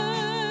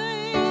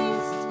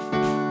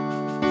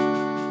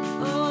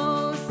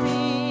 Oh,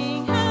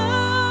 sing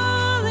hallelujah,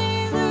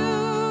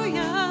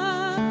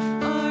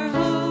 our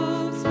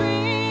hope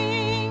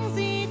springs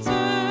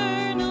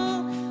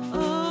eternal.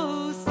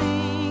 Oh,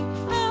 sing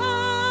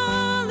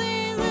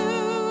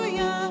hallelujah,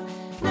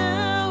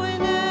 now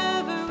and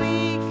ever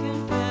we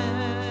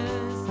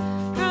confess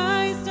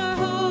Christ our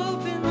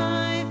hope in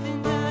life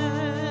and death.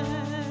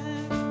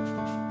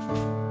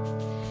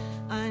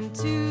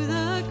 Unto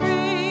the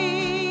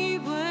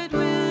grave, what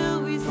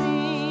will we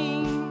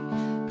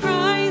sing?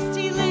 Christ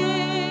He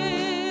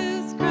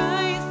lives,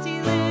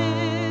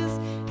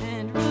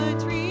 and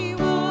what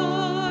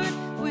reward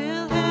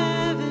will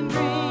heaven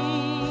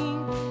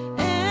bring?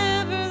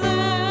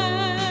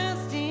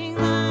 Everlasting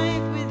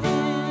life with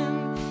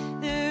Him,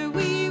 there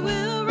we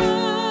will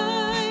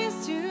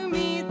rise to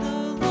meet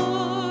the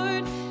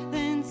Lord.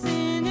 Then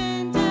sin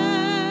and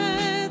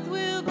death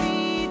will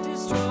be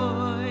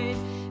destroyed,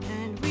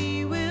 and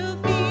we will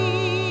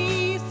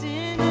feast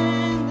in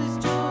endless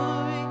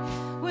joy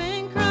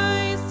when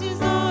Christ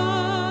is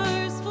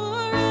ours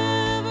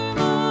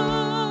forevermore.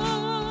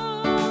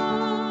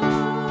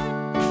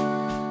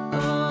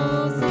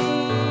 Oh,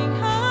 sing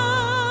hallelujah,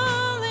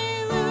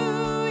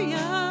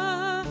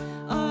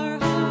 our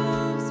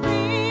hope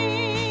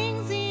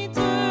springs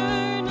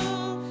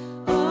eternal.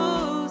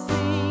 Oh,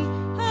 sing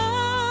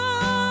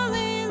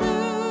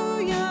hallelujah,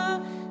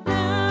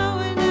 now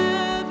and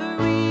ever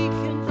we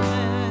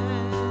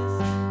confess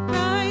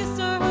Christ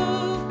our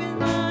hope in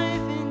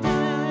life and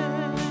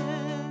death.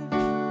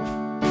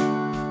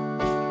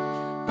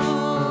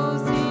 Oh,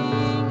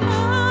 sing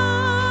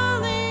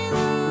hallelujah,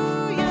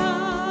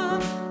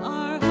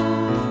 our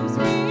hope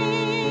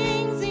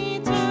springs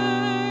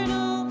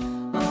eternal.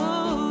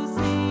 Oh,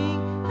 sing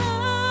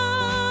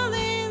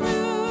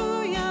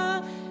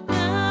hallelujah,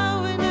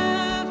 now and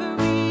ever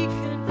we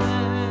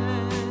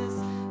confess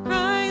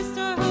Christ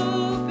our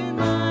hope in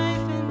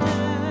life and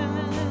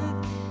death.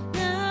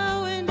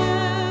 Now and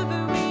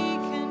ever we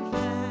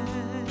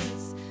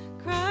confess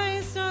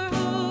Christ our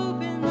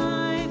hope in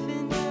life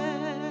and death.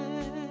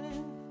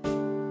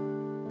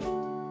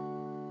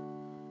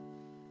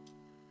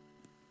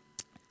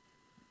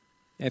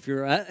 If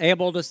you're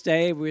able to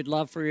stay, we'd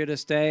love for you to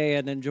stay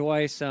and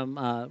enjoy some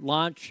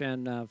lunch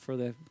and for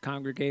the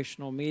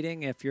congregational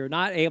meeting. If you're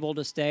not able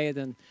to stay,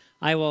 then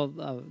I will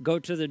go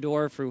to the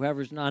door for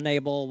whoever's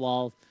unable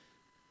while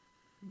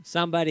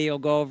somebody will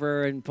go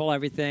over and pull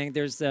everything.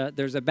 There's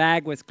a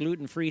bag with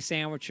gluten-free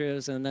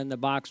sandwiches and then the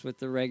box with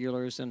the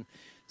regulars and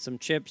some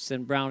chips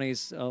and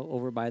brownies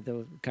over by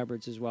the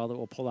cupboards as well that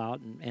we'll pull out,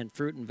 and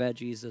fruit and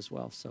veggies as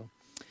well. So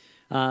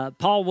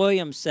Paul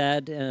Williams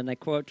said, and I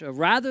quote,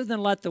 "Rather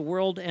than let the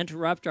world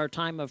interrupt our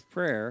time of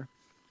prayer,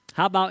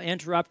 how about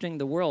interrupting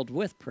the world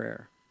with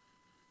prayer?"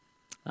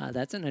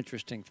 That's an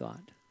interesting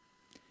thought.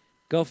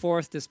 Go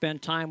forth to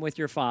spend time with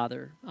your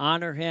Father.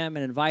 Honor him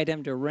and invite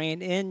him to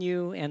reign in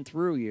you and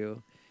through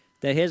you,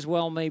 that his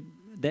will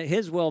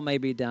may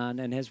be done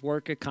and his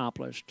work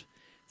accomplished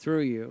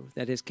through you,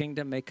 that his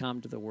kingdom may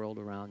come to the world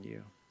around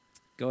you.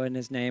 Go in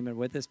his name and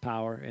with his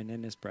power and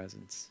in his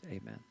presence.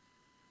 Amen.